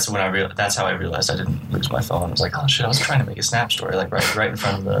 that's how I realized I didn't lose my phone. I was like, oh shit, I was trying to make a Snap story, like right in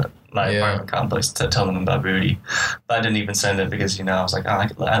front of my apartment complex to tell them about Rudy. But I didn't even send it because, you know, I was like,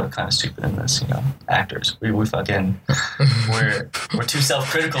 I look kind of stupid in this, you know, actors. We fucking, we're too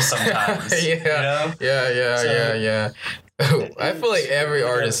self-critical sometimes. You know? Yeah. I feel like every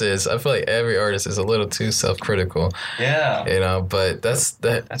artist is. I feel like every artist is a little too self-critical. Yeah. You know, but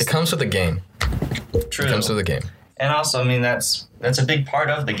it comes with the game. True. It comes with the game. And also, I mean, that's a big part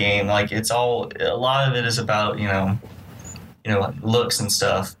of the game. Like, a lot of it is about, you know, looks and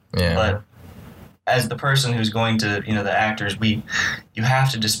stuff. Yeah. But as the person who's going to, you know, the actors, you have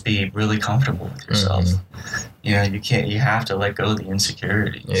to just be really comfortable with yourself. Mm-hmm. You know, you have to let go of the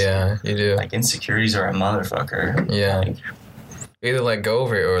insecurities. Yeah, you do. Like, insecurities are a motherfucker. Yeah. Like, either let go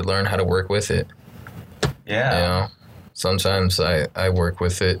of it or learn how to work with it. Yeah. You know, sometimes I work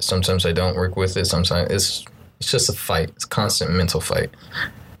with it. Sometimes I don't work with it. Sometimes it's just a fight. It's a constant mental fight.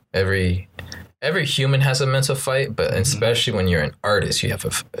 Every human has a mental fight, but especially when you're an artist, you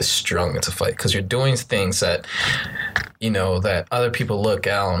have a strong mental fight because you're doing things that, you know, that other people look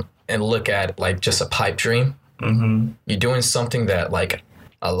at like just a pipe dream. Mm-hmm. You're doing something that like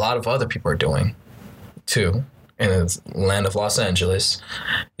a lot of other people are doing too in the land of Los Angeles,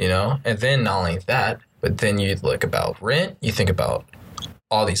 you know? And then not only that, but then you look about rent, you think about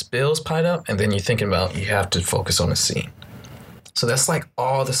all these bills piled up, and then you're thinking about you have to focus on the scene. So that's like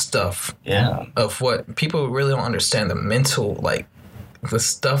all the stuff of what people really don't understand, the mental, like the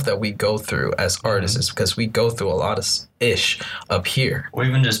stuff that we go through as artists is because we go through a lot of ish up here. Or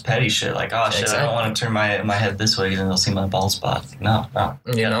even just petty shit like, oh shit, I don't want to turn my head this way and they'll see my bald spot. No.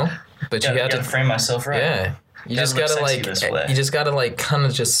 You know? But you have to frame myself right. Yeah. You just gotta like kind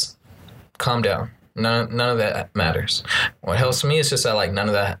of just calm down. None of that matters. What helps me is just that like none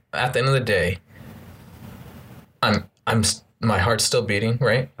of that. At the end of the day, I'm my heart's still beating,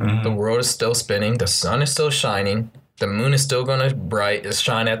 right? Mm-hmm. The world is still spinning. The sun is still shining. The moon is still gonna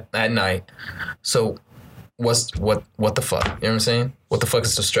shine at night. So what the fuck? You know what I'm saying? What the fuck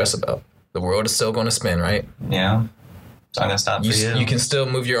is the stress about? The world is still gonna spin, right? Yeah. It's not gonna stop for you. You can still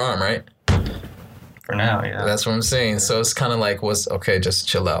move your arm, right? For now, yeah. That's what I'm saying. So it's kind of like, just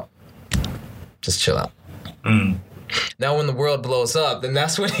chill out. Just chill out. Mm. Now, when the world blows up, then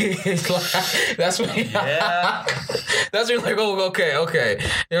that's when that's when that's when you're like, oh, okay.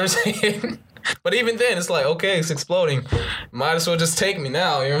 You know what I'm saying? But even then, it's like, okay, it's exploding. Might as well just take me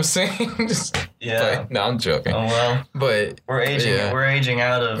now. You know what I'm saying? No, I'm joking. Oh well. But we're aging. Yeah. We're aging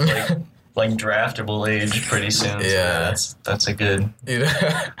out of like draftable age pretty soon. Yeah, so that's a good.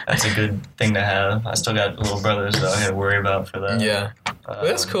 That's a good thing to have. I still got little brothers that I had to worry about for that. Yeah. Well,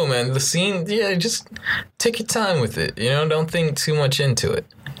 that's cool, man. The scene, just take your time with it. You know, don't think too much into it.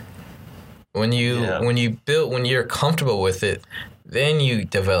 When you're comfortable with it, then you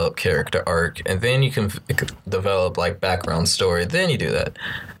develop character arc, and then you can develop like background story. Then you do that.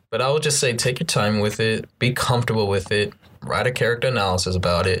 But I would just say take your time with it, be comfortable with it, write a character analysis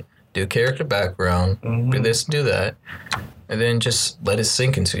about it, do character background, do this, do that, and then just let it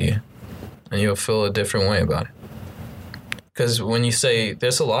sink into you, and you'll feel a different way about it. Because when you say,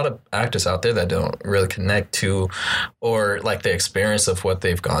 there's a lot of actors out there that don't really connect to or like the experience of what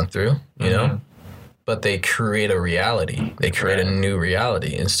they've gone through, you know? But they create a reality. They create a new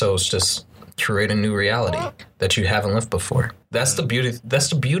reality. And so it's just create a new reality that you haven't lived before. That's the beauty. That's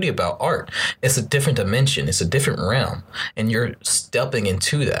the beauty about art. It's a different dimension. It's a different realm. And you're stepping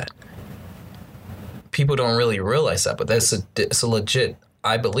into that. People don't really realize that, but it's a legit,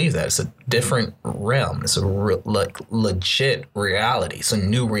 I believe that. It's a different realm. It's a legit reality. It's a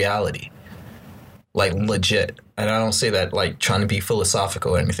new reality. Like legit. And I don't say that like trying to be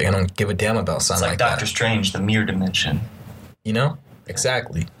philosophical or anything. I don't give a damn about something like that. It's like Doctor Strange, the mirror dimension. You know?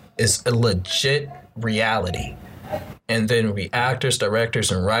 Exactly. It's a legit reality. And then we actors,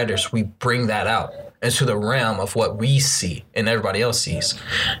 directors, and writers, we bring that out into the realm of what we see and everybody else sees.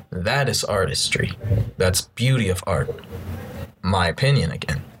 That is artistry. That's beauty of art. My opinion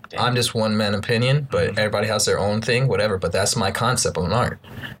again. I'm just one man opinion, but everybody has their own thing, whatever. But that's my concept on art.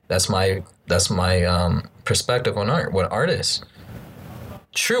 That's my perspective on art. What art is.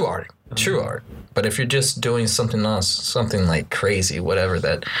 True art. But if you're just doing something else, something like crazy, whatever,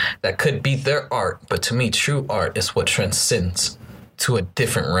 that could be their art. But to me, true art is what transcends to a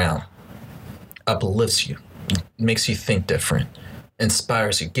different realm. Uplifts you. Makes you think different.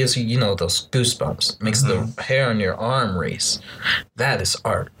 Inspires you, gives you, those goosebumps, makes the hair on your arm race. That is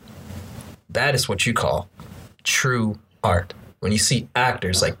art. That is what you call true art. when you see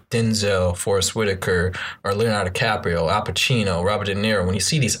actors like Denzel, Forrest Whitaker, or Leonardo DiCaprio, Al Pacino, Robert De Niro, when you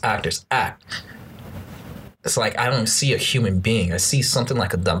see these actors act, it's like I don't see a human being. I see something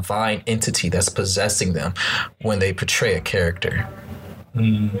like a divine entity that's possessing them when they portray a character.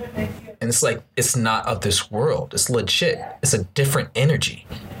 And it's like, it's not of this world. It's legit. It's a different energy.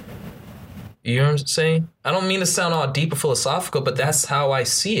 You know what I'm saying? I don't mean to sound all deep or philosophical, but that's how I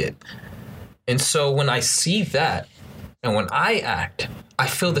see it. And so when I see that, and when I act, I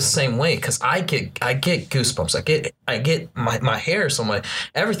feel the same way because I get goosebumps. I get my hairs on my,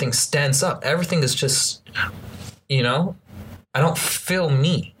 everything stands up. Everything is just, you know, I don't feel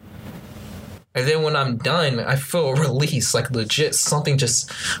me. And then when I'm done, I feel a release, like legit something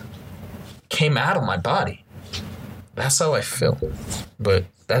just came out of my body. That's how I feel. But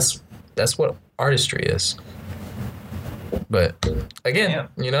that's what artistry is. But again,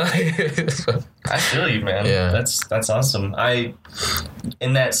 you know, I feel you, man. Yeah. That's awesome.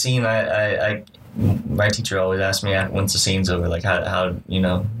 In that scene, I my teacher always asked me once the scene's over, like how you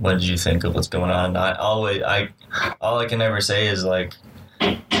know, what did you think of what's going on? And all I can ever say is like,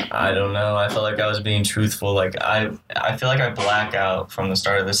 I don't know. I felt like I was being truthful. Like I feel like I black out from the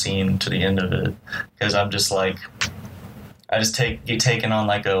start of the scene to the end of it because I'm just like, I just get taken on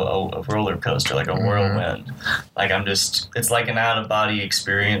like a roller coaster, like a whirlwind. Like it's like an out of body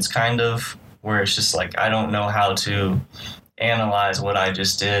experience kind of, where it's just like I don't know how to analyze what I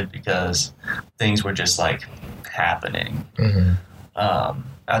just did because things were just like happening.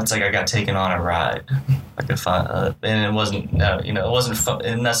 It's like I got taken on a ride, like a fun, and it wasn't, you know, it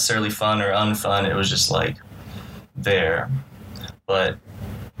wasn't necessarily fun or unfun. It was just like there, but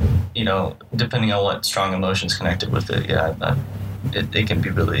you know, depending on what strong emotions connected with it, it can be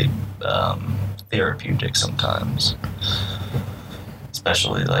really therapeutic sometimes,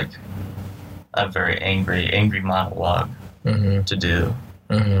 especially like a very angry monologue to do,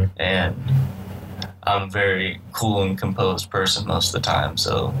 and I'm a very cool and composed person most of the time,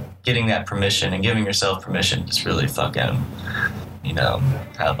 so getting that permission and giving yourself permission just really fucking, you know,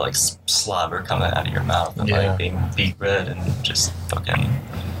 have like slobber coming out of your mouth and like being beet red and just fucking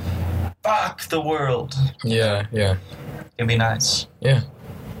fuck the world. Yeah. It can be nice. Yeah.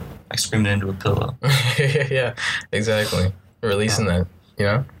 Like screaming into a pillow. Yeah, exactly. Releasing that, you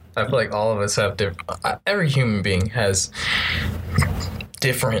know? I feel like all of us have different, every human being has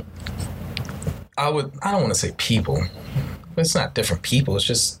different, I don't want to say people, but it's not different people, it's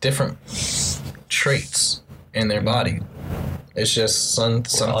just different traits in their body. It's just some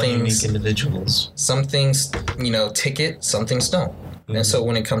things, unique individuals. Some things, you know, tick it, some things don't. And so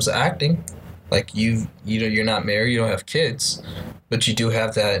when it comes to acting, like you're not married, you don't have kids, but you do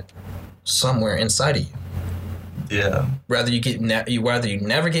have that somewhere inside of you. Yeah. Whether you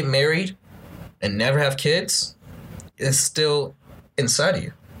never get married and never have kids, it's still inside of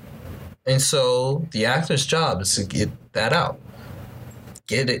you. And so the actor's job is to get that out.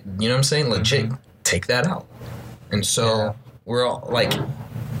 Get it, you know what I'm saying? Legit, take that out. And so we're all like,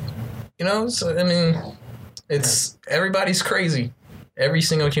 you know, so, I mean, it's everybody's crazy. Every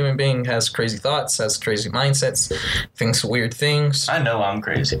single human being has crazy thoughts, has crazy mindsets, thinks weird things. I know I'm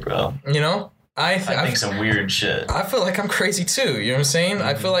crazy, bro. You know? I think some weird shit. I feel like I'm crazy too, you know what I'm saying?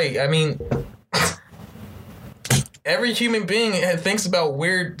 I feel like, I mean, every human being thinks about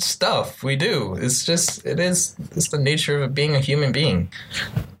weird stuff. We do. It's the nature of being a human being.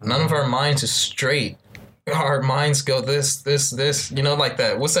 None of our minds is straight. Our minds go this, you know, like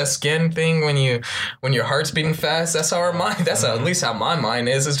that. What's that skin thing when your heart's beating fast? That's how our mind, that's at least how my mind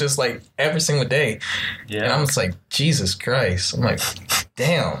is. It's just like every single day. Yeah. And I'm just like, Jesus Christ. I'm like,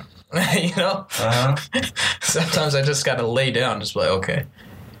 damn. You know? Sometimes I just gotta lay down, just like, okay,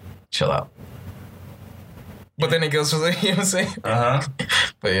 chill out. But then it goes with it, you know what I'm saying?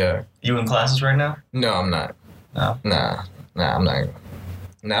 But yeah. You in classes right now? No, I'm not. No? Nah, I'm not.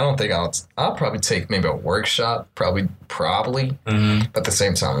 No, I don't think I'll probably take maybe a workshop, probably. But at the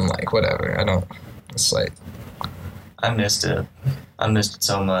same time, I'm like, whatever. It's like. I missed it. I missed it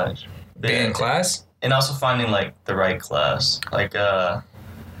so much. Being in class? And also finding, like, the right class. Like I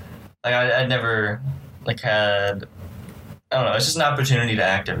never, like, had, I don't know, it's just an opportunity to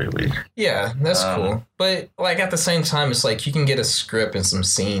act every week. Yeah, that's cool. But, like, at the same time, it's like you can get a script and some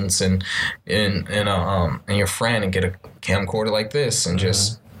scenes and your friend and get a camcorder like this and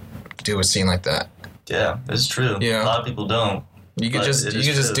just do a scene like that. Yeah, it's true. Yeah. A lot of people don't. You could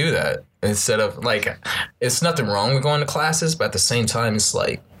just do that instead of, like, it's nothing wrong with going to classes, but at the same time, it's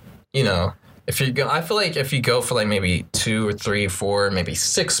like, you know, I feel like if you go for like maybe 2 or 3, 4, maybe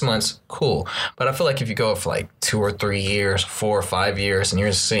 6 months, cool. But I feel like if you go for like 2 or 3 years, 4 or 5 years, and you're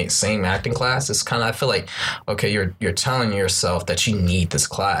in the same acting class, it's kind of, I feel like, okay, you're telling yourself that you need this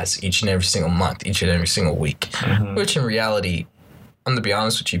class each and every single month, each and every single week, which in reality, I'm gonna be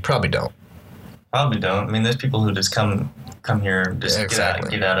honest with you, probably don't. Probably don't. I mean, there's people who just come here, just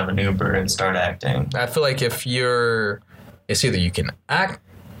get out of an Uber and start acting. I feel like it's either you can act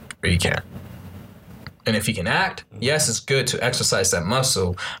or you can't. And if you can act, yes, it's good to exercise that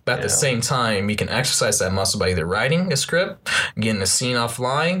muscle. But at the same time, you can exercise that muscle by either writing a script, getting a scene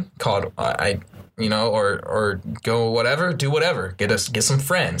offline called or go whatever, do whatever. Get some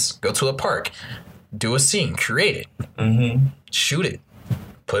friends, go to a park, do a scene, create it, shoot it,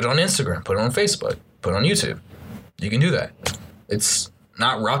 put it on Instagram, put it on Facebook, put it on YouTube. You can do that. It's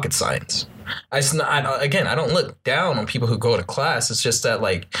not rocket science. I don't look down on people who go to class. It's just that,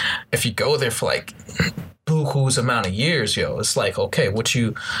 like, if you go there for like buku's amount of years, it's like, okay, what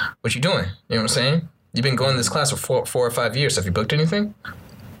you doing? You know what I'm saying? You've been going to this class for 4 or 5 years. Have you booked anything?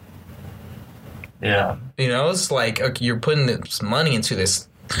 Yeah. It's like, okay, you're putting this money into this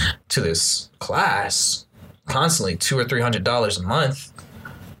class constantly, $200 or $300 a month.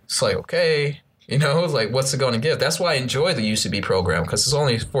 It's like, okay. Like, what's it going to give? That's why I enjoy the UCB program, because it's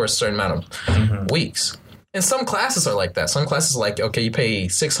only for a certain amount of weeks. And some classes are like that. Some classes are like, okay, you pay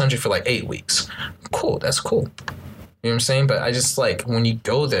 $600 for like 8 weeks. Cool, that's cool. You know what I'm saying? But I just like, when you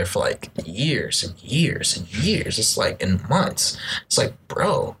go there for like years and years and years, it's like in months. It's like,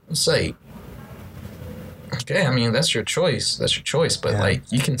 bro, it's like, okay, I mean, that's your choice. But like,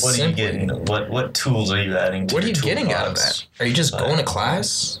 you can What are you getting? What tools are you adding to What are you getting out of that? Are you just going to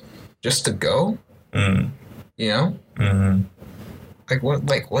class? Just to go, Like what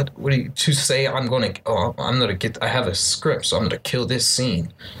do you to say? I have a script, so I'm gonna kill this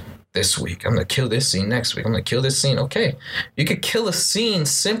scene this week. I'm gonna kill this scene next week. I'm gonna kill this scene. Okay, you could kill a scene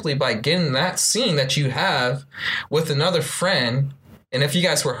simply by getting that scene that you have with another friend, and if you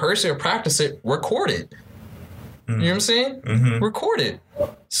guys rehearse it or practice it, record it. You know what I'm saying? Record it.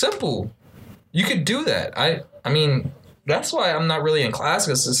 Simple. You could do that. I mean. That's why I'm not really in class,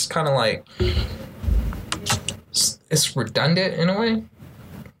 because it's kind of like, it's redundant in a way.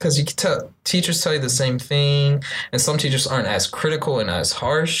 Because you can teachers tell you the same thing, and some teachers aren't as critical and as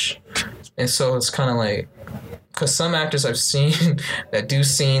harsh. And so it's kind of like, because some actors I've seen that do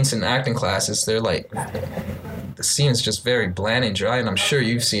scenes in acting classes, they're like, the scene is just very bland and dry, and I'm sure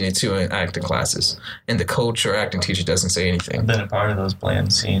you've seen it too in acting classes. And the coach or acting teacher doesn't say anything. I've been a part of those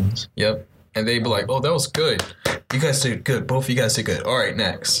bland scenes. Yep. And they'd be like, oh, that was good. You guys did good. Both of you guys did good. All right,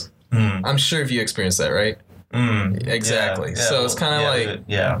 next. I'm sure if you experienced that, right? Exactly. Yeah, so it's kind of like...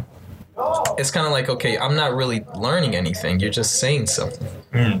 Yeah. It's kind of like, okay, I'm not really learning anything. You're just saying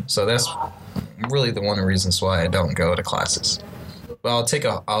something. So that's really the one of the reasons why I don't go to classes. But I'll take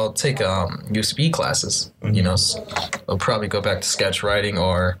UCB classes. I'll probably go back to sketch writing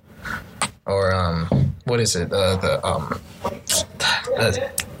or what is it?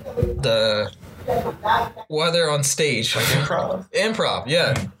 While they're on stage. Like Improv,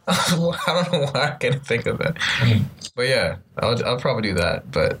 yeah. I don't know why I can't think of that. But yeah, I'll probably do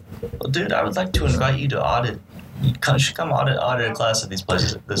that. But well, dude, I would like to invite you to audit. You should come audit a class at these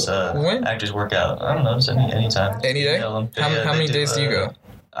places. This actors workout. I don't know, just anytime. Any day? How many days do you go?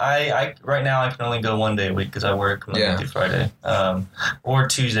 I right now I can only go 1 day a week because I work Monday through Friday, or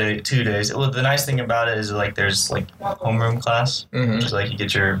 2 days. Well, the nice thing about it is like there's like homeroom class, which is like you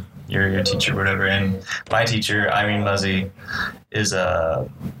get your teacher or whatever. And my teacher, Irene Muzzy, is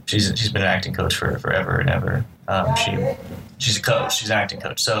she's been an acting coach for forever and ever. She's a coach. She's an acting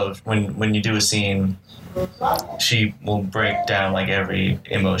coach. So when you do a scene, she will break down like every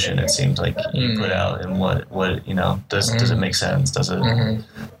emotion it seems like you put out, and what does it make sense? Does it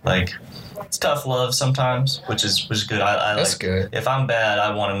like it's tough love sometimes, which is good. I That's like good. If I'm bad,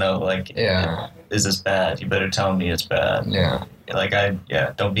 I want to know like is this bad? You better tell me it's bad. Yeah. Like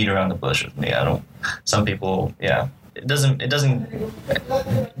don't beat around the bush with me. I don't. Some people It doesn't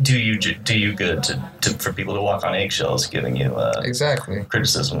do you good for people to walk on eggshells giving you exactly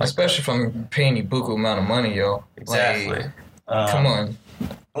criticism, especially if I'm paying you buku amount of money, yo. Exactly. Come on.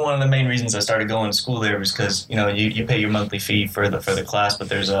 One of the main reasons I started going to school there was because you pay your monthly fee for the class, but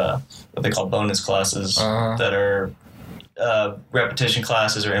there's what they call bonus classes that are repetition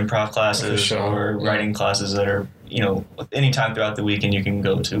classes or improv classes or writing classes that are anytime throughout the week, and you can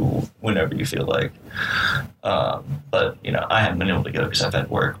go to whenever you feel like. But I haven't been able to go because I've had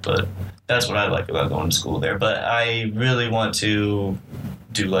work. But that's what I like about going to school there. But I really want to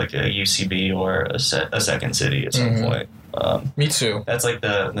do like a UCB or a second city at some point. Me too. That's like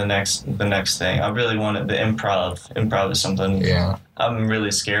the next thing. I really wanted the improv. Improv is something I'm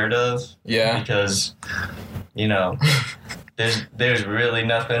really scared of. Yeah. Because, there's really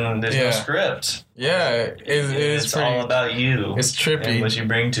nothing. There's no script. Yeah, it's pretty, all about you. It's trippy. And what you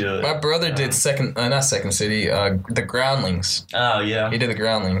bring to it. My brother did not Second City, the Groundlings. Oh yeah. He did the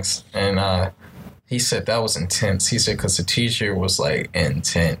Groundlings, and he said that was intense. He said because the teacher was like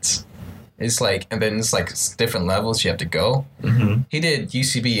intense. It's like, and then it's like different levels you have to go. Mm-hmm. He did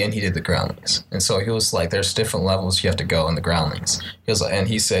UCB and he did the Groundlings, and so he was like, "There's different levels you have to go in the Groundlings." He was like, and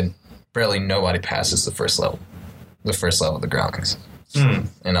he said, "Barely nobody passes the first level of the Groundlings." Mm.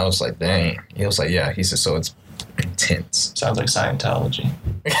 And I was like, "Dang." He was like, "Yeah." He said, "So it's intense." Sounds like Scientology.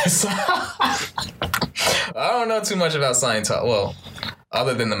 I don't know too much about Scientology. Well,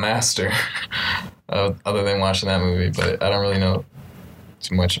 other than The Master, other than watching that movie, but I don't really know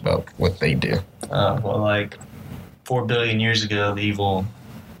too much about what they do. Well, like 4 billion years ago, the evil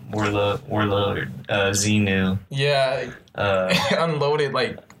warlord Xenu. Yeah, unloaded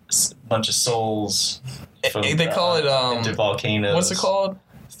like a bunch of souls. From, they call it into volcanoes. What's it called?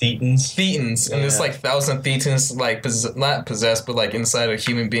 Thetans, and it's like 1,000 Thetans, like not possessed, but like inside a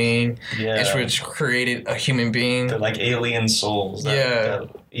human being, which created a human being. They're like alien souls.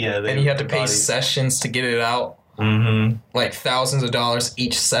 And you have to pay sessions to get it out. Mm-hmm. Like thousands of dollars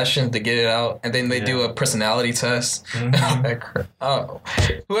each session to get it out, and then they do a personality test. Mm-hmm.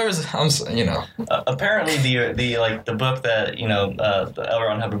 Apparently, the book that the L.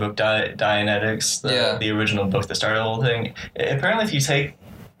 Ron Hubbard book, Dianetics, the original book that started the whole thing. Apparently, if you take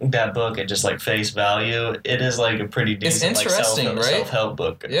that book at just like face value, it is like a pretty decent, it's interesting, right? Self-help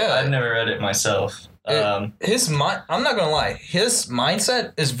book. Yeah, I've never read it myself. I'm not gonna lie, his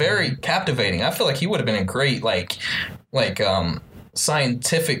mindset is very captivating. I feel like he would have been a great science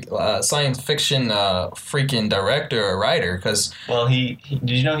fiction freaking director or writer, because he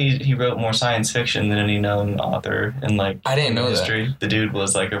he wrote more science fiction than any known author in I didn't know history. That. The dude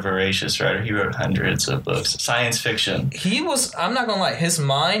was like a voracious writer. He wrote hundreds of books, science fiction. I'm not gonna lie, his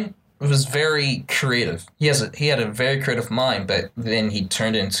mind was very creative. He had a very creative mind, but then he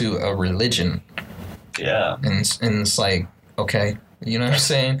turned into a religion. Yeah. And it's like, okay, you know what I'm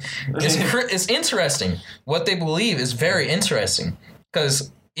saying? It's interesting. What they believe is very interesting.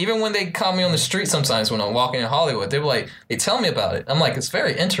 Because even when they call me on the street sometimes when I'm walking in Hollywood, they tell me about it. I'm like, it's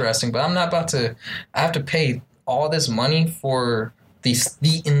very interesting, but I'm not about to, I have to pay all this money for these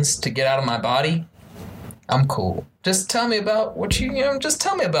thetans to get out of my body. I'm cool. Just tell me about what just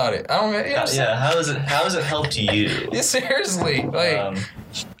tell me about it. I don't know. How has it helped you? Yeah, seriously.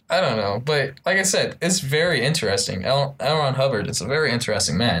 I don't know, but like I said, it's very interesting. L. Ron Hubbard is a very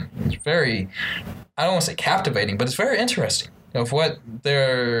interesting man. It's very, I don't want to say captivating, but it's very interesting of what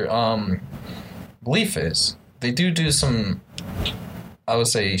their belief is. They do some, I would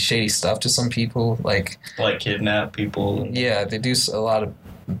say, shady stuff to some people, like kidnap people. Yeah, they do a lot of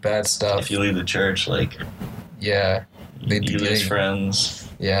bad stuff. If you leave the church, you lose friends.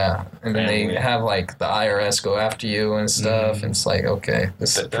 Yeah, and then they have the IRS go after you and stuff. Mm-hmm. And it's like, okay,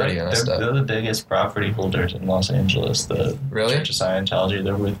 this is pretty messed up. They're the biggest property holders in Los Angeles. The Church of Scientology,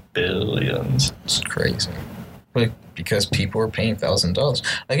 they're worth billions. It's crazy. Because people are paying $1,000.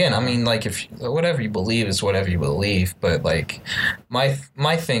 Again, I mean, if whatever you believe is whatever you believe. But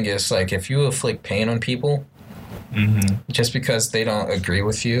my thing is if you inflict pain on people, mm-hmm. just because they don't agree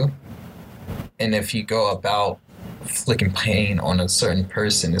with you, and if you go about flicking pain on a certain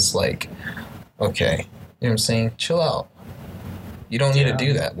person, it's like, okay, you know what I'm saying? Chill out. You don't need to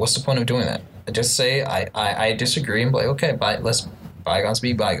do that. What's the point of doing that? Just say I disagree and be like, okay, let's bygones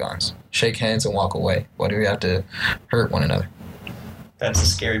be bygones. Shake hands and walk away. Why do we have to hurt one another? That's the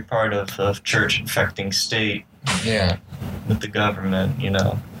scary part of church infecting state. Yeah. With the government,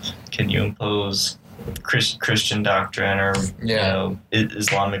 can you impose Christian doctrine or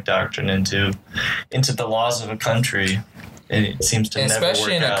Islamic doctrine into the laws of a country, and it seems to never work out.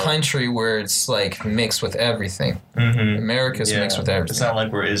 Especially in a country where it's mixed with everything. Mm-hmm. America's mixed with everything. It's not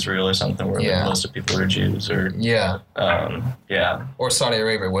like we're Israel or something where most of people are Jews or or Saudi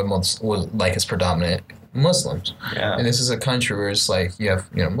Arabia where it's predominant Muslims. Yeah. And this is a country where it's you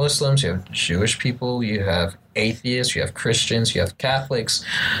have Muslims, you have Jewish people, you have atheists, you have Christians, you have Catholics,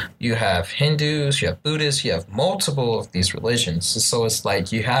 you have Hindus, you have Buddhists, you have multiple of these religions. So it's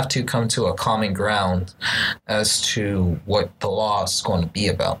you have to come to a common ground as to what the law is going to be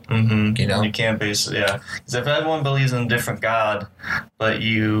about. Mm-hmm. You can't because if everyone believes in a different God, but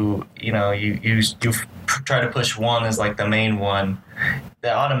you try to push one as the main one,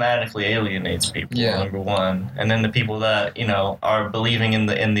 that automatically alienates people. Yeah. Number one, and then the people that are believing in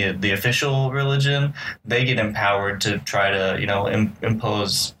the official religion, they get empowered to try to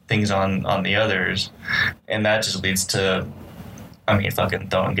impose things on the others, and that just leads to, fucking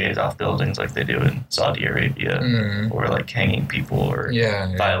throwing gays off buildings like they do in Saudi Arabia, or like hanging people or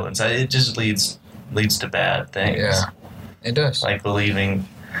violence. It just leads to bad things. Yeah, it does. Like believing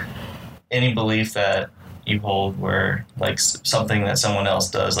any belief that you hold where like something that someone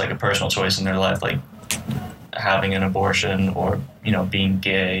else does, like a personal choice in their life, like having an abortion or being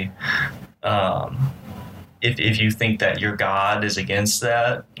gay, if you think that your God is against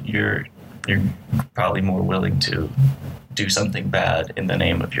that, you're probably more willing to do something bad in the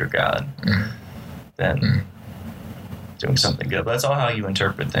name of your God than doing something good. But that's all how you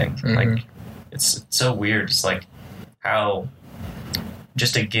interpret things. Like it's so weird. It's like how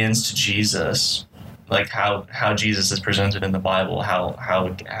just against Jesus, like how Jesus is presented in the Bible,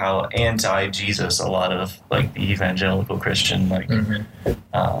 how anti-Jesus a lot of like the evangelical Christian like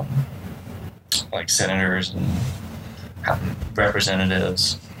senators and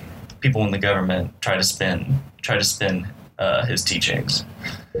representatives, people in the government try to spin his teachings.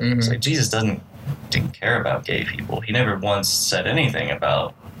 It's like Jesus didn't care about gay people. He never once said anything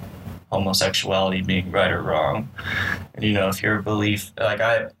about homosexuality being right or wrong. And if your belief, like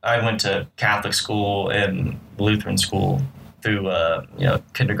I went to Catholic school and Lutheran school through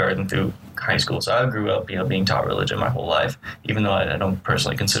kindergarten through high school, so I grew up being taught religion my whole life, even though I don't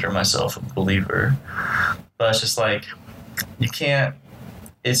personally consider myself a believer. But it's just like you can't.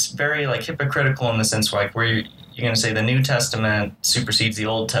 It's very like hypocritical in the sense like where you're going to say the New Testament supersedes the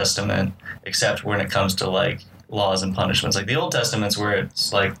Old Testament, except when it comes to like laws and punishments. Like the Old Testament's where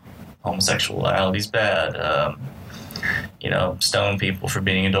it's like homosexuality's bad, stone people for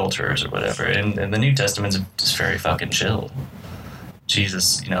being adulterers or whatever. And the New Testament's just very fucking chill.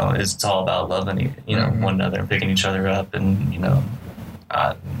 Jesus, it's all about loving, one another and picking each other up, and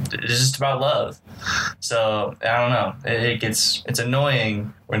it's just about love. So I don't know. It's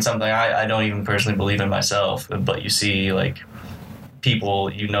annoying when something I don't even personally believe in myself, but you see like people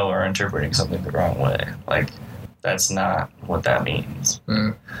are interpreting something the wrong way. Like that's not what that means.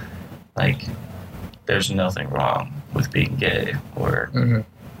 Like there's nothing wrong with being gay or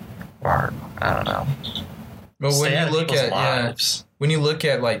I don't know. But when you look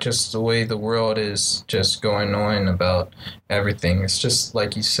at like just the way the world is just going on about everything, it's just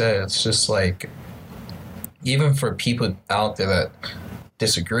like you said, it's just like even for people out there that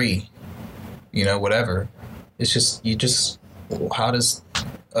disagree, whatever, it's just how does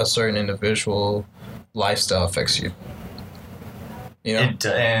a certain individual lifestyle affects you?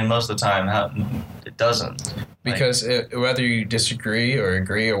 And most of the time it doesn't, because whether you disagree or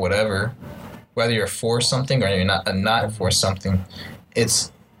agree or whatever, whether you're for something or you're not for something,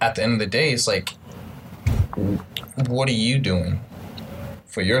 it's at the end of the day, it's like, what are you doing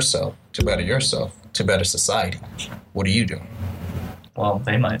for yourself, to better society? What are you doing? Well,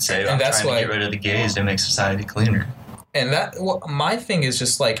 they might say, I'm trying to get rid of the gays to make society cleaner. And my thing is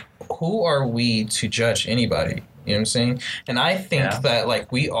just like, who are we to judge anybody? You know what I'm saying? And I think that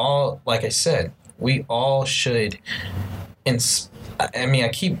like we all, like I said, we all should, I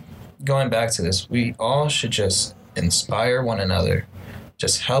keep going back to this. We all should just inspire one another,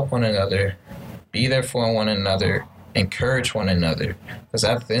 just help one another, be there for one another, encourage one another. Because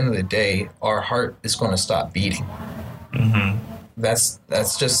at the end of the day, our heart is going to stop beating. That's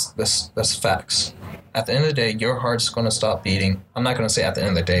facts. At the end of the day, your heart's going to stop beating. I'm not going to say at the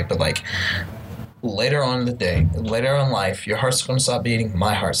end of the day, but like later on in the day, later on in life, your heart's going to stop beating.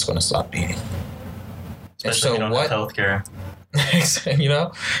 My heart's going to stop beating. Especially and so if you don't have healthcare.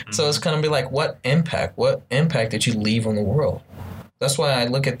 So it's going to be like, what impact did you leave on the world? That's why I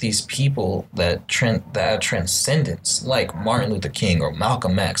look at these people that have transcendence, like Martin Luther King or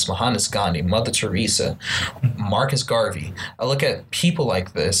Malcolm X, Mahatma Gandhi, Mother Teresa, Marcus Garvey. I look at people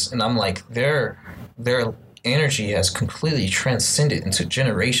like this, and I'm like, their energy has completely transcended into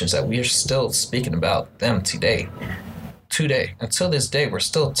generations that we are still speaking about them today. Until this day, we're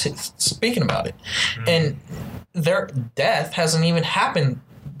still speaking about it. And their death hasn't even happened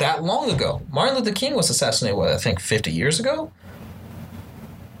that long ago. Martin Luther King was assassinated, I think 50 years ago?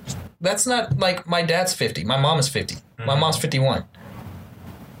 That's not like my dad's 50. My mom is 50. My mom's 51.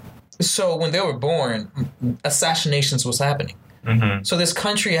 So when they were born, assassinations was happening. So this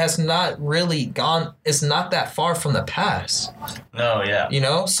country has not really gone, it's not that far from the past. No,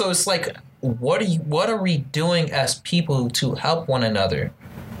 yeah. So it's like, what are we doing as people to help one another?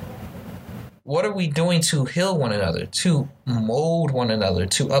 What are we doing to heal one another, to mold one another,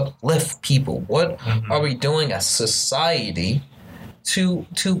 to uplift people? What are we doing as society to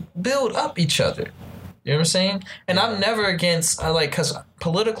build up each other. You know what I'm saying? And I'm never against, because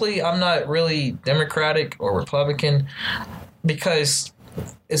politically I'm not really Democratic or Republican, because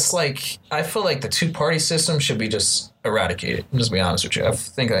it's like, I feel like the two-party system should be just eradicated. I'm just be honest with you. I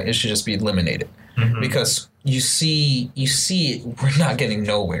think that it should just be eliminated. Because you see it, we're not getting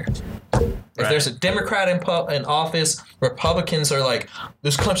nowhere. If there's a Democrat in office, Republicans are like,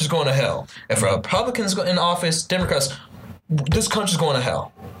 this country's going to hell. If a Republican's in office, Democrats, this country's going to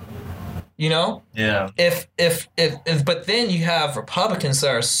hell. You know? Yeah. If but then you have Republicans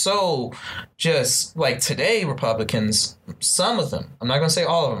that are so just like today Republicans, some of them, I'm not going to say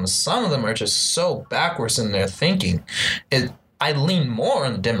all of them, some of them are just so backwards in their thinking. I lean more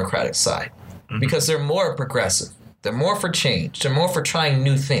on the Democratic side because they're more progressive. They're more for change. They're more for trying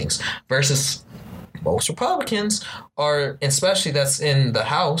new things versus most Republicans are, especially that's in the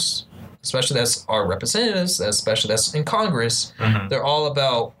House, especially that's our representatives, especially that's in Congress, they're all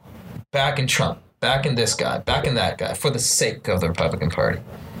about backing Trump, backing this guy, backing that guy for the sake of the Republican Party.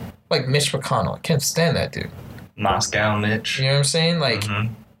 Like Mitch McConnell. I can't stand that dude. Moscow Mitch. You know what I'm saying? Like,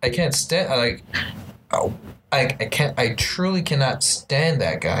 I can't stand, I truly cannot stand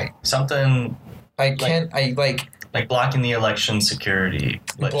that guy. Something. Like blocking the election security.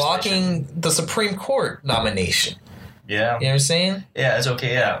 Blocking the Supreme Court nomination. Yeah. You know what I'm saying? Yeah, it's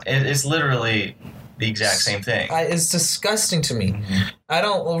okay. Yeah. It's literally the exact same thing. It's disgusting to me. I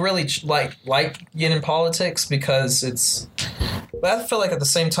don't really like getting in politics because it's... But I feel like at the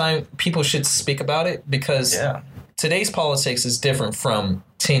same time, people should speak about it because today's politics is different from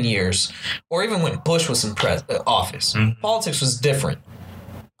 10 years or even when Bush was in office. Politics was different.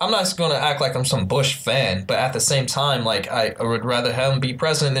 I'm not going to act like I'm some Bush fan, but at the same time, like I would rather have him be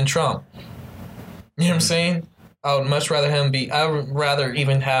president than Trump. You know what I'm saying? I would much rather him be... I would rather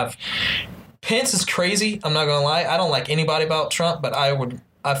even have... Pence is crazy. I'm not gonna lie. I don't like anybody about Trump, but I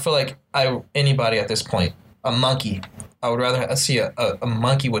feel like anybody at this point, a monkey. I would rather see a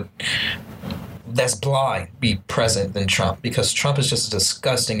monkey that's blind be president than Trump because Trump is just a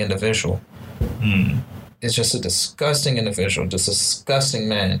disgusting individual. It's just a disgusting individual, just a disgusting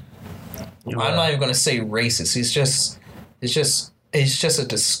man. I'm not even gonna say racist. He's just a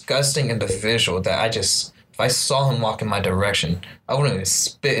disgusting individual that if I saw him walk in my direction, I wouldn't even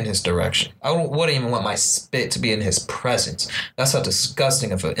spit in his direction. I wouldn't even want my spit to be in his presence. That's how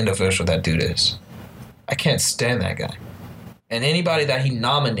disgusting of an individual that dude is. I can't stand that guy. And anybody that he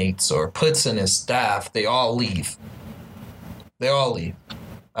nominates or puts in his staff, they all leave. They all leave.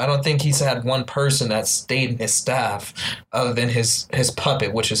 I don't think he's had one person that stayed in his staff other than his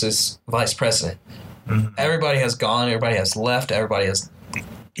puppet, which is his vice president. Everybody has gone. Everybody has left.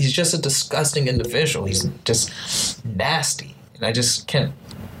 He's just a disgusting individual. He's just nasty. And I just can't,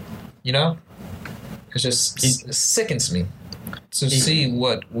 it sickens me to see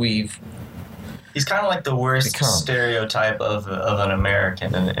what we've... He's kind of like the worst stereotype of an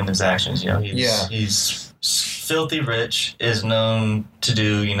American in his actions. He's filthy rich, is known to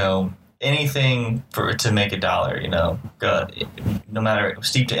do, anything to make a dollar, no matter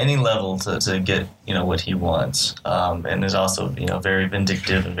steep to any level to get, what he wants. And is also, very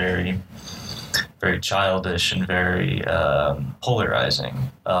vindictive and very, very childish and very polarizing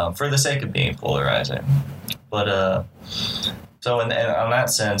for the sake of being polarizing. But so in on that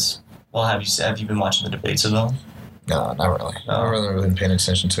sense, well, have you been watching the debates at all? No, not really. No. I haven't really been paying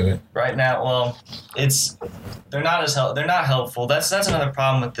attention to it. Right now, well, they're not helpful. That's another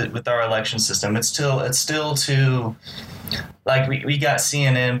problem with our election system. It's still too, like we got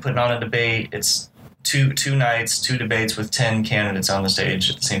CNN putting on a debate. It's two nights, 2 debates with 10 candidates on the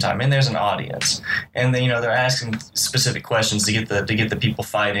stage at the same time, and there's an audience, and then they're asking specific questions to get the people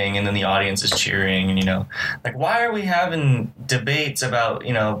fighting, and then the audience is cheering, and like why are we having debates about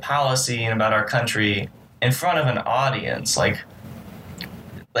policy and about our country in front of an audience,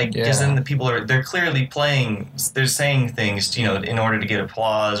 because then the people they're clearly they're saying things, in order to get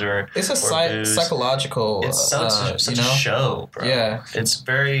applause or it's a psychological. It's such a show, bro. Yeah, it's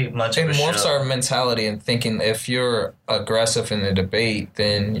very much. It morphs our mentality and thinking if you're aggressive in the debate,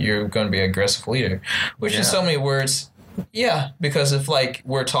 then you're going to be an aggressive leader, which in so many words, because if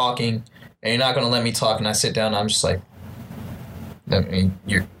we're talking and you're not going to let me talk and I sit down, I'm just like. I mean,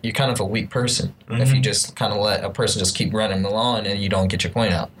 you're kind of a weak person if you just kind of let a person just keep running along and you don't get your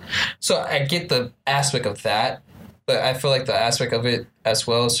point out. So I get the aspect of that, but I feel like the aspect of it as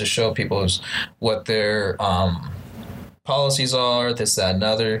well is to show people what their policies are, this, that, and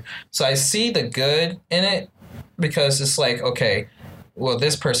other. So I see the good in it because it's like, okay, well,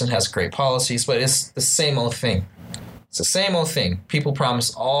 this person has great policies, but it's the same old thing. It's the same old thing. People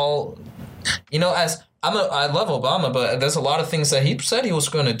promise all, as I love Obama, but there's a lot of things that he said he was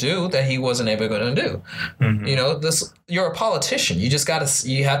going to do that he wasn't able to do. Mm-hmm. You know, you're a politician. You just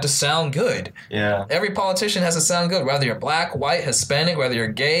you have to sound good. Yeah. Every politician has to sound good, whether you're black, white, Hispanic, whether you're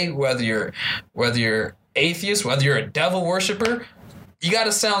gay, whether you're atheist, whether you're a devil worshiper. You got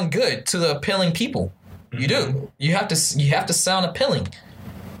to sound good to the appealing people. Mm-hmm. You do. You have to sound appealing.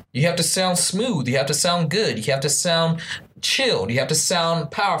 You have to sound smooth. You have to sound good. You have to sound chilled. You have to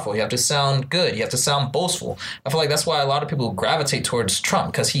sound powerful. You have to sound good. You have to sound boastful. I feel like that's why a lot of people gravitate towards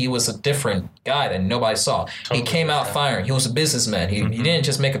Trump, because he was a different guy that nobody saw. Totally. He came out firing. He was a businessman. He didn't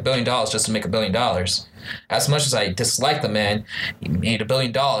just make $1 billion just to make $1 billion. As much as I dislike the man, he made $1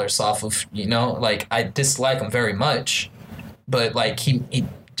 billion off of, you know, like, I dislike him very much. But like he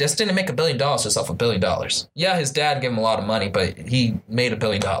just didn't make $1 billion just off $1 billion. Yeah, his dad gave him a lot of money, but he made $1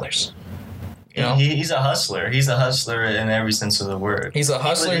 billion. You know? He's a hustler. He's a hustler in every sense of the word. He's a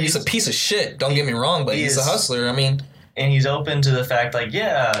hustler. He's a piece of shit. Don't get me wrong, but he's a hustler. I mean, and he's open to the fact, like,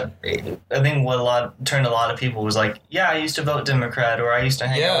 yeah, I think what turned a lot of people was like, yeah, I used to vote Democrat, or I used to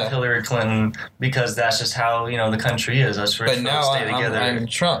hang out with Hillary Clinton, because that's just how, you know, the country is. Us rich folks stay together. I'm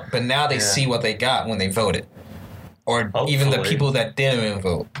Trump. But now they see what they got when they voted. Or hopefully. Even the people that didn't even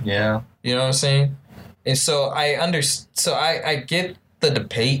vote. Yeah. You know what I'm saying? And so I get the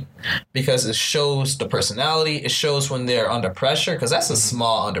debate, because it shows the personality. It shows when they're under pressure, because that's a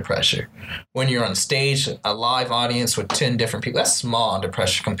small under pressure. When you're on stage, a live audience with 10 different people, that's small under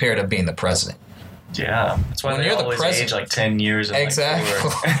pressure compared to being the president. Yeah, that's why when you're always the president, age like 10 years. And exactly.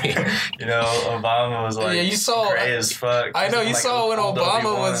 Like you know, Obama was like gray as fuck. I know, you saw when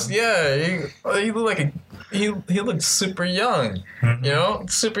Obama was. Yeah, he looked like he looked super young. Mm-hmm. You know,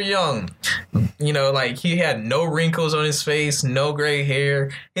 super young. You know, like he had no wrinkles on his face, no gray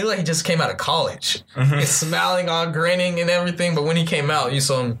hair. He looked like he just came out of college. Mm-hmm. He's smiling, all grinning and everything. But when he came out, you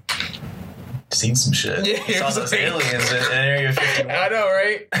saw him. Seen some shit. Yeah, he saw those aliens in Area 51. I know,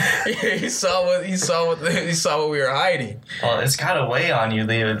 right? he saw what we were hiding. Well, it's got to weigh on you,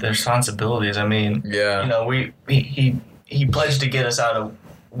 the responsibilities. I mean, you know, he pledged to get us out of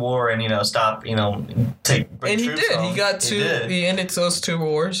war and, you know, stop, you know, bring and he troops did. home. He ended those 2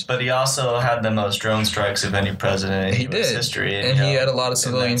 wars. But he also had the most drone strikes of any president in U.S. history. And he had a lot of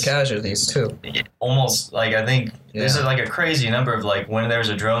civilian casualties too. Almost, like, I think there's like a crazy number of, like, when there's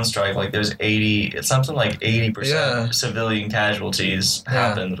a drone strike, like there's 80% civilian casualties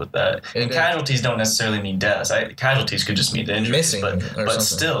happened with that. And casualties don't necessarily mean deaths. Casualties could just mean injuries. But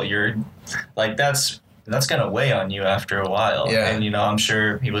still, you're like, that's going to weigh on you after a while. Yeah. And, you know, I'm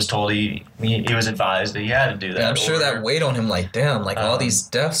sure he was told he was advised that he had to do that. And I'm sure that weighed on him, like, damn, like all these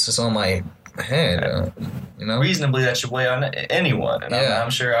deaths is on my head. You know? Reasonably, that should weigh on anyone. And I'm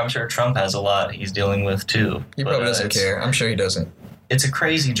sure Trump has a lot he's dealing with, too. He probably doesn't care. I'm sure he doesn't. It's a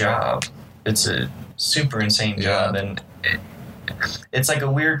crazy job. It's a super insane job. And it's like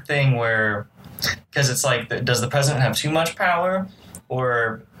a weird thing where, because it's like, does the president have too much power,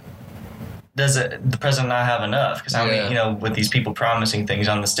 or does the president not have enough? Because how many, you know, with these people promising things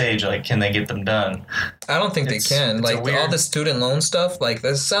on the stage, like, can they get them done? I don't think they can. Like, all the student loan stuff, like,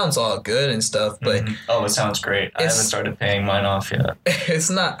 that sounds all good and stuff, but oh, it sounds great. I haven't started paying mine off yet. It's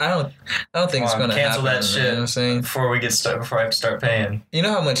not. I don't think it's going to happen. Cancel that shit. You know what I'm saying? Before I have to start paying. You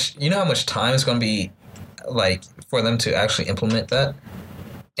know how much time it's going to be, like, for them to actually implement that?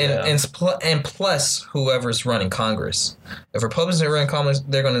 And plus whoever's running Congress. If Republicans are running Congress,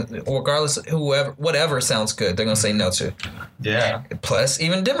 they're going to, regardless of whatever sounds good, they're going to say no to. Yeah. Plus,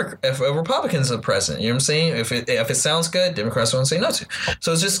 even if a Republican's the president, you know what I'm saying? If it sounds good, Democrats are going to say no to.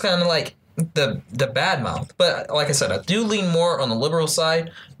 So it's just kind of like the bad mouth. But like I said, I do lean more on the liberal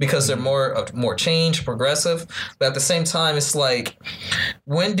side because they're more change, progressive. But at the same time, it's like,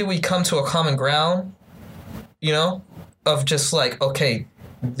 when do we come to a common ground, you know, of just like, okay,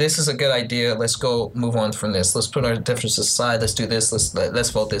 this is a good idea. Let's go move on from this. Let's put our differences aside. Let's do this. Let's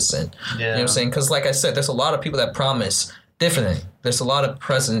vote this in. Yeah. You know what I'm saying? Because like I said, there's a lot of people that promise different. There's a lot of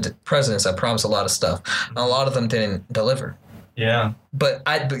presidents that promise a lot of stuff. And a lot of them didn't deliver. Yeah. But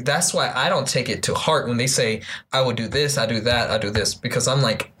that's why I don't take it to heart when they say, I would do this, I do that, I do this. Because I'm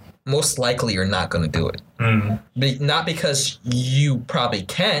like, most likely you're not going to do it. Mm-hmm. Not because you probably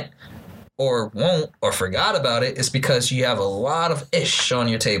can't, or won't, or forgot about it. It's because you have a lot of ish on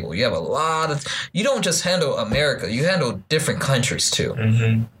your table. You have a lot of... You don't just handle America. You handle different countries, too.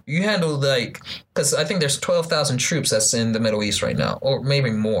 Mm-hmm. You handle, like... Because I think there's 12,000 troops that's in the Middle East right now. Or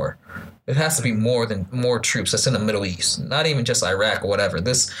maybe more. It has to be more troops that's in the Middle East. Not even just Iraq or whatever.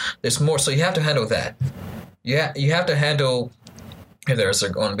 There's more. So you have to handle that. You have to handle if there's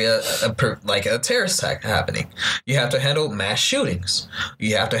going to be a terrorist attack happening. You have to handle mass shootings.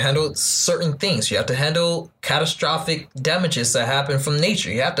 You have to handle certain things. You have to handle catastrophic damages that happen from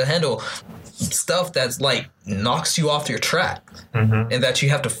nature. You have to handle stuff that's like knocks you off your track, and that you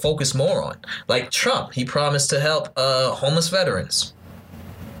have to focus more on. Like Trump, he promised to help homeless veterans.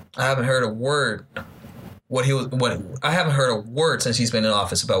 I haven't heard a word. I haven't heard a word since he's been in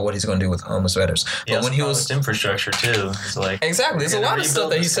office about what he's going to do with homeless veterans. Yeah, but when he was infrastructure too, it's like exactly, there's a lot of stuff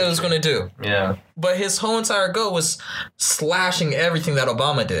that he said he was going to do. Yeah, but his whole entire goal was slashing everything that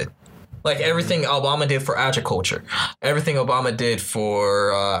Obama did, like everything Obama did for agriculture, everything Obama did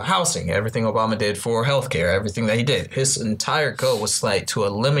for housing, everything Obama did for healthcare, everything that he did. His entire goal was like to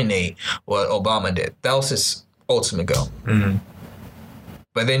eliminate what Obama did. That was his ultimate goal. Mm-hmm.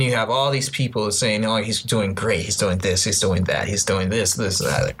 But then you have all these people saying, "Oh, he's doing great. He's doing this. He's doing that. He's doing this,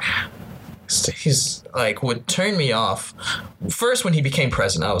 that." He's like, what turned me off first when he became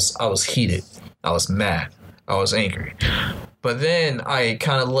president. I was heated. I was mad. I was angry. But then I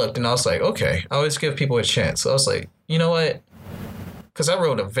kind of looked and I was like, okay, I always give people a chance. So I was like, you know what? Because I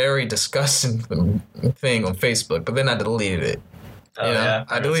wrote a very disgusting thing on Facebook, but then I deleted it. Yeah,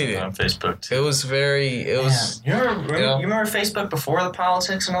 I deleted it on Facebook too. It was very. It was. You remember Facebook before the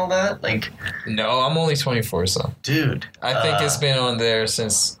politics and all that? Like, no, I'm only 24, so dude, I think it's been on there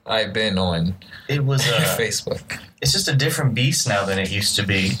since I've been on. It was Facebook. It's just a different beast now than it used to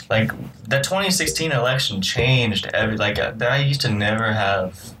be. Like that 2016 election changed every. Like I used to never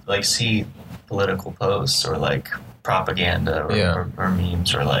have see political posts or like propaganda or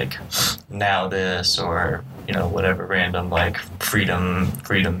memes or like now this or whatever random like freedom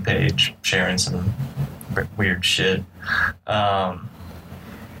page sharing some weird shit.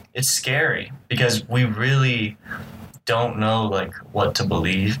 It's scary because we really don't know like what to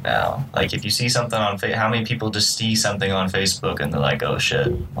believe now. Like if you see something on how many people just see something on Facebook and they're like, oh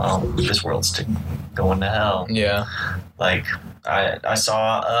shit, well this world's going to hell. Yeah. Like I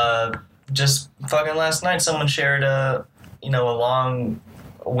saw just fucking last night someone shared a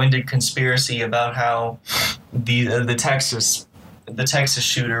long-winded conspiracy about how the Texas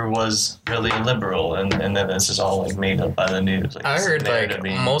shooter was really liberal and then this is all like made up by the news. Like, I heard like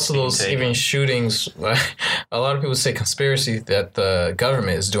most of those even shootings. A lot of people say conspiracy that the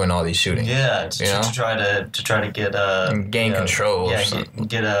government is doing all these shootings. Yeah, to try to get gain control.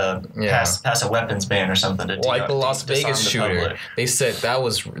 Yeah, pass a weapons ban or something. Like the Las Vegas shooter, they said that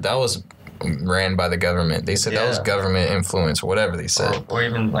was ran by the government. They said that was government influence or whatever they said. Or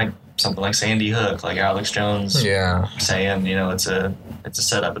even like something like Sandy Hook, like Alex Jones saying, it's a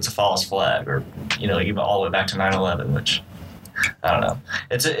setup, it's a false flag, or even all the way back to 9/11, which I don't know.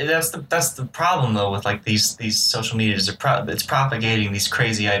 That's the problem though with like these social medias. It's propagating these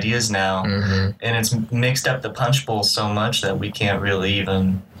crazy ideas now, and it's mixed up the punch bowl so much that we can't really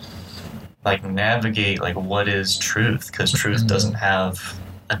even like navigate like what is truth, because truth doesn't have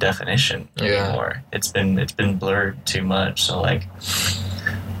a definition anymore. It's been blurred too much. So like,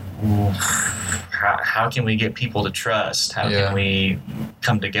 how can we get people to trust? How can we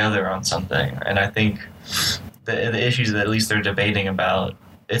come together on something? And I think the issues that at least they're debating about,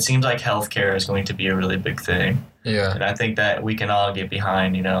 it seems like healthcare is going to be a really big thing. Yeah. And I think that we can all get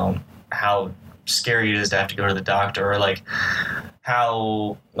behind, how scary it is to have to go to the doctor, or like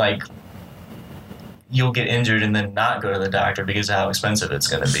how like you'll get injured and then not go to the doctor because of how expensive it's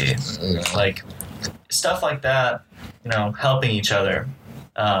going to be. Like stuff like that, helping each other.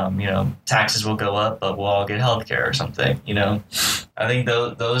 Taxes will go up, but we'll all get health care or something, I think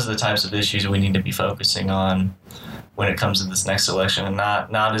those are the types of issues we need to be focusing on when it comes to this next election, and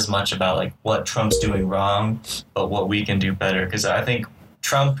not as much about like what Trump's doing wrong, but what we can do better. Because I think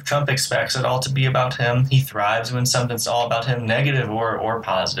Trump expects it all to be about him. He thrives when something's all about him, negative or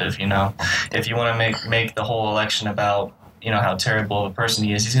positive. If you want to make the whole election about how terrible of a person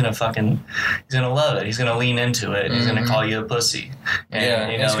he is, he's gonna love it. He's gonna lean into it. And he's gonna call you a pussy.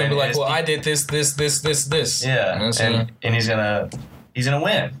 And, he's gonna be like, well, I did this. Yeah, and he's gonna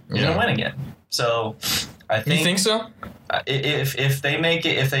win. He's gonna win again. So I think. You think so? If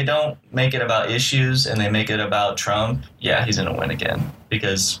they don't make it about issues and they make it about Trump, he's gonna win again,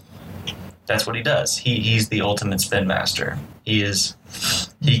 because that's what he does. He's the ultimate spin master. He is.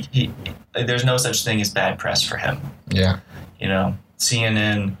 He there's no such thing as bad press for him. Yeah.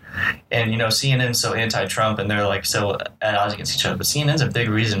 CNN And, CNN's so anti-Trump, and they're like so at odds against each other. But CNN's a big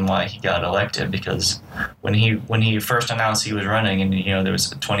reason why he got elected, because when he first announced he was running, and there was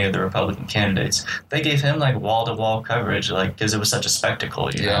 20 other Republican candidates, they gave him like wall-to-wall coverage, like because it was such a spectacle.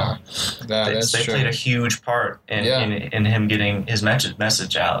 Yeah, that's they true. played a huge part in him getting his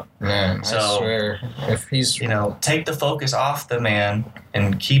message out. Man, so, I swear, if he's take the focus off the man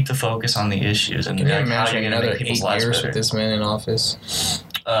and keep the focus on the issues. And can you how imagine you're another make 8 people's lives years better. with this man in office?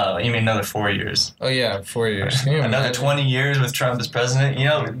 You mean another 4 years? Oh yeah, 4 years. Can you Another imagine? 20 years with Trump as president.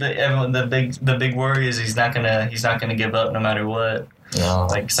 The big worry is he's not gonna give up no matter what. No.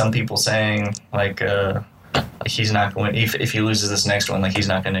 Like some people saying like he's not going, if he loses this next one, like he's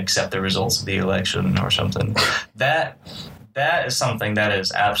not going to accept the results of the election or something. That is something that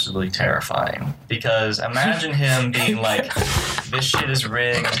is absolutely terrifying, because imagine him being like, this shit is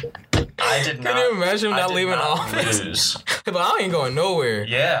rigged. I did not. Can you imagine him not leaving office? Lose. But I ain't going nowhere.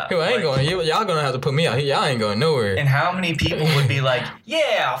 Yeah. I ain't going. Y'all gonna have to put me out here. Y'all ain't going nowhere. And how many people would be like,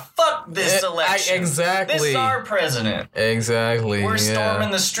 yeah, fuck this election. Exactly. This is our president. Exactly. We're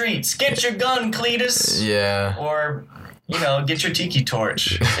storming the streets. Get your gun, Cletus. Yeah. Or, get your tiki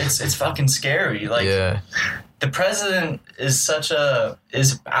torch. It's fucking scary. Like, the president is a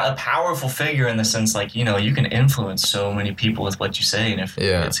powerful figure in the sense, like, you can influence so many people with what you say, and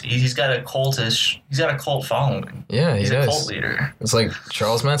he's got a cult following. Yeah, he's a cult leader. It's like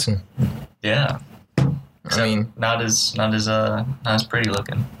Charles Manson. Yeah, I mean, not as pretty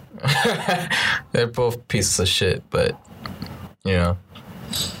looking. They're both pieces of shit, but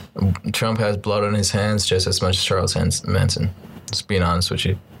Trump has blood on his hands just as much as Charles Manson. Just being honest with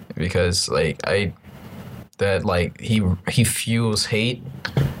you, because he fuels hate,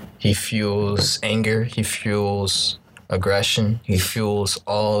 he fuels anger, he fuels aggression, he fuels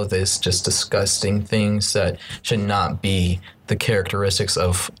all of this just disgusting things that should not be the characteristics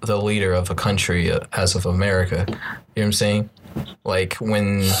of the leader of a country as of America. You know what I'm saying? Like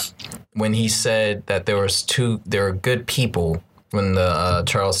when he said that there were good people when the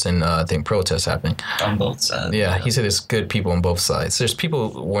Charleston protest happened. On both sides. Yeah, he said there's good people on both sides. There's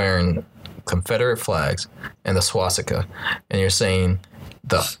people wearing Confederate flags and the swastika, and you're saying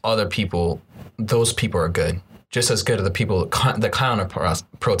the other people, those people are good, just as good as the people, the counter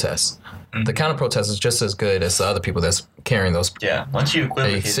protests. Mm-hmm. The counter protest is just as good as the other people that's carrying those. Yeah, once you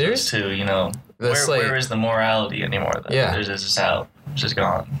equivocate those two, where is the morality anymore? Then? It's just out, it's just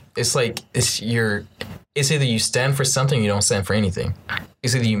gone. It's like it's either you stand for something or you don't stand for anything.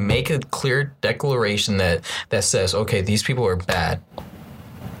 It's either you make a clear declaration that says, okay, these people are bad.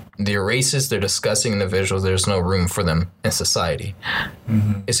 They're racist, they're disgusting individuals, there's no room for them in society.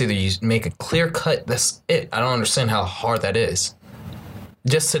 Mm-hmm. It's either you make a clear cut, that's it. I don't understand how hard that is.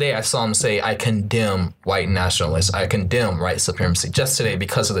 Just today I saw him say, I condemn white nationalists, I condemn white supremacy, just today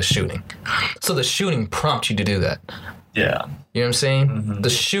because of the shooting. So the shooting prompts you to do that. Yeah. You know what I'm saying? Mm-hmm.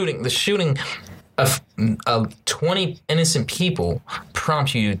 The shooting of 20 innocent people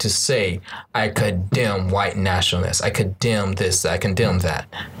prompt you to say, I condemn white nationalists, I condemn this, I condemn that.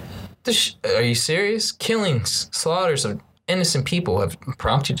 Are you serious? Killings, slaughters of innocent people have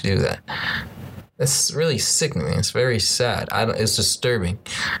prompted you to do that. That's really sickening. It's very sad. It's disturbing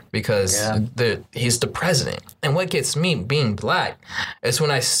because he's the president. And what gets me being black is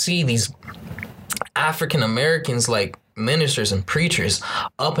when I see these African Americans like ministers and preachers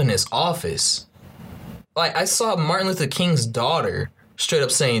up in his office. Like I saw Martin Luther King's daughter straight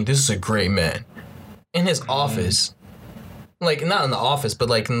up saying, this is a great man in his office. Like not in the office, but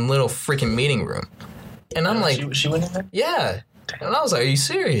like in the little freaking meeting room. And I'm like, she went in there? Yeah. And I was like, are you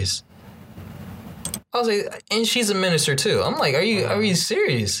serious? I was like, and she's a minister too. I'm like, are you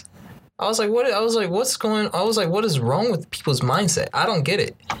serious? I was like, what is wrong with people's mindset? I don't get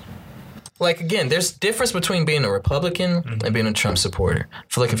it. Like, again, there's difference between being a Republican and being a Trump supporter. I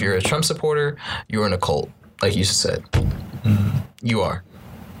feel like if you're a Trump supporter, you're in a cult, like you said. Mm-hmm. You are.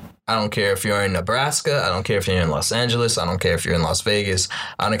 I don't care if you're in Nebraska. I don't care if you're in Los Angeles. I don't care if you're in Las Vegas.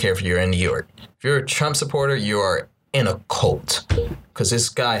 I don't care if you're in New York. If you're a Trump supporter, you are in a cult. Because this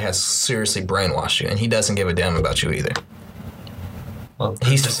guy has seriously brainwashed you, and he doesn't give a damn about you either. Well,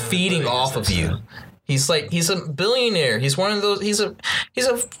 he's feeding off of you. He's a billionaire. He's one of those. He's a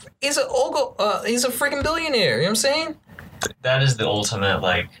freaking billionaire. You know what I'm saying? That is the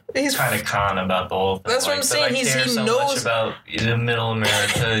ultimate, he's kind of con about the whole thing. That's what I'm saying. He knows much about the middle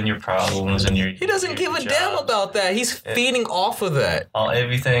America and your problems and your. He doesn't give a damn about that. He's feeding off of that.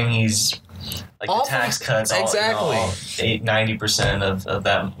 Everything he's like the tax cuts. Exactly. 90% of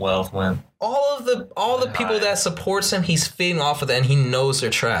that wealth went. All the people that supports him, he's feeding off of that, and he knows they're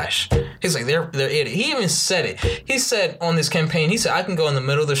trash. He's like, they're idiot. He even said it. He said on this campaign, he said, I can go in the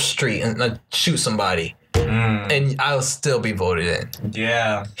middle of the street and shoot somebody. And I'll still be voted in.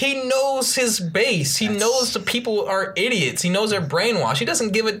 Yeah. He knows his base. He knows the people are idiots. He knows they're brainwashed. He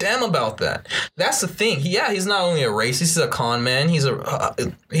doesn't give a damn about that. That's the thing. He's not only a racist, he's a con man. He's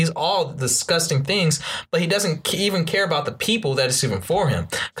all disgusting things, but he doesn't even care about the people that is even for him,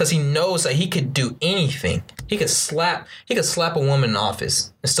 because he knows that he could do anything. He could slap a woman in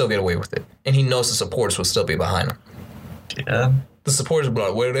office and still get away with it. And he knows the supporters will still be behind him. Yeah. The supporters will be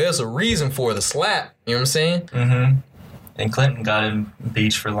like, well, there's a reason for the slap. You know what I'm saying? Mm-hmm. And Clinton got him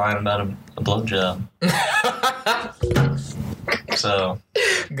beached for lying about a blowjob. So.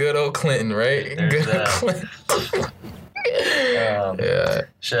 Good old Clinton, right? Good old Clinton. Yeah.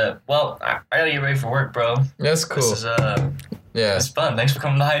 Shit. Well, I gotta get ready for work, bro. That's cool. This is it's fun. Thanks for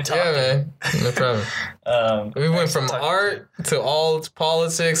coming by and talking. Yeah, man. No problem. We went from art to all to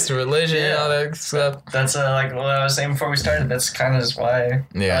politics to religion and all that stuff. That's like what I was saying before we started. That's kind of just why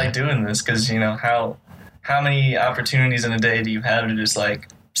I like doing this, because you know how many opportunities in a day do you have to just like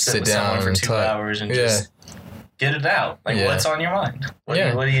sit with down someone for 2 hours and just get it out? Like what's on your mind? What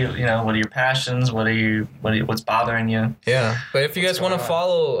are your passions? What's bothering you? Yeah. But if you guys want to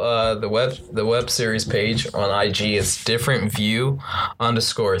follow the web series page on IG, it's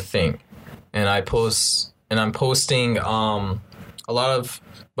differentview_thing. And I'm posting a lot of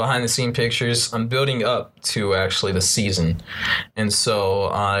behind the scene pictures. I'm building up to actually the season. And so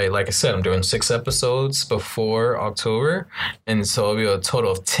like I said, I'm doing 6 episodes before October. And so it'll be a total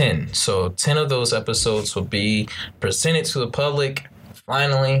of 10. So 10 of those episodes will be presented to the public.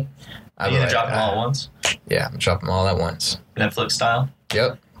 Finally. Are you going to drop them all at once? Yeah, I'm dropping them all at once. Netflix style?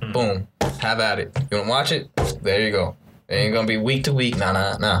 Yep. Boom. Have at it. You want to watch it? There you go. It ain't going to be week to week.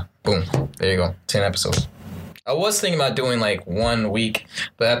 Nah. Boom. There you go. 10 episodes. I was thinking about doing like 1 week,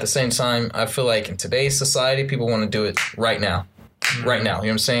 but at the same time, I feel like in today's society, people want to do it right now. Right now. You know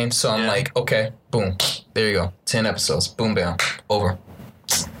what I'm saying? So I'm like, okay, boom. There you go. 10 episodes. Boom, bam. Over.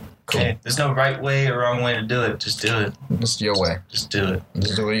 Cool. Okay. There's no right way or wrong way to do it. Just do it. Just your way. Just do it.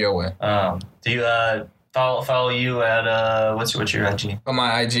 Just do it your way. Do you follow you at what's your IG? Oh,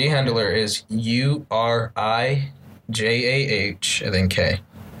 my IG handler is Urijah and then K.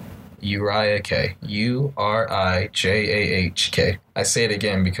 Uriah K. Urijah. I say it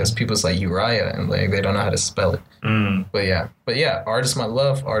again because people's like Uriah and like they don't know how to spell it. But yeah, art is my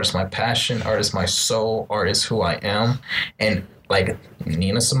love, art is my passion, art is my soul, art is who I am. And like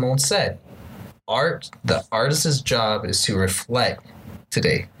Nina Simone said, the artist's job is to reflect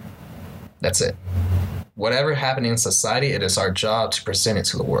today. That's it. Whatever happened in society, it is our job to present it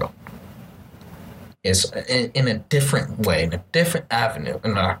to the world. Is in a different way, in a different avenue,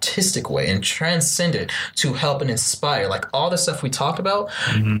 in an artistic way, and transcend it to help and inspire. Like all the stuff we talked about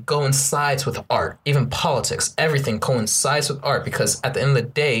coincides with art, even politics, everything coincides with art, because at the end of the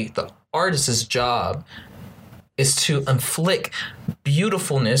day, the artist's job is to inflict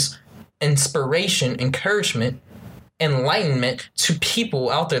beautifulness, inspiration, encouragement, enlightenment to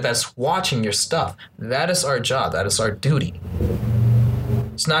people out there that's watching your stuff. That is our job. That is our duty.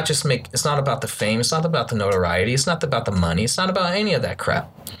 It's not about the fame. It's not about the notoriety. It's not about the money. It's not about any of that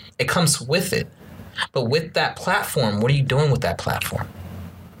crap. It comes with it. But with that platform, what are you doing with that platform?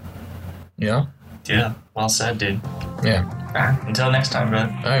 You know? Yeah. Well said, dude. Yeah. All right. Until next time, bro. All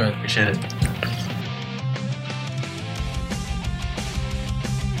right, man. Appreciate it.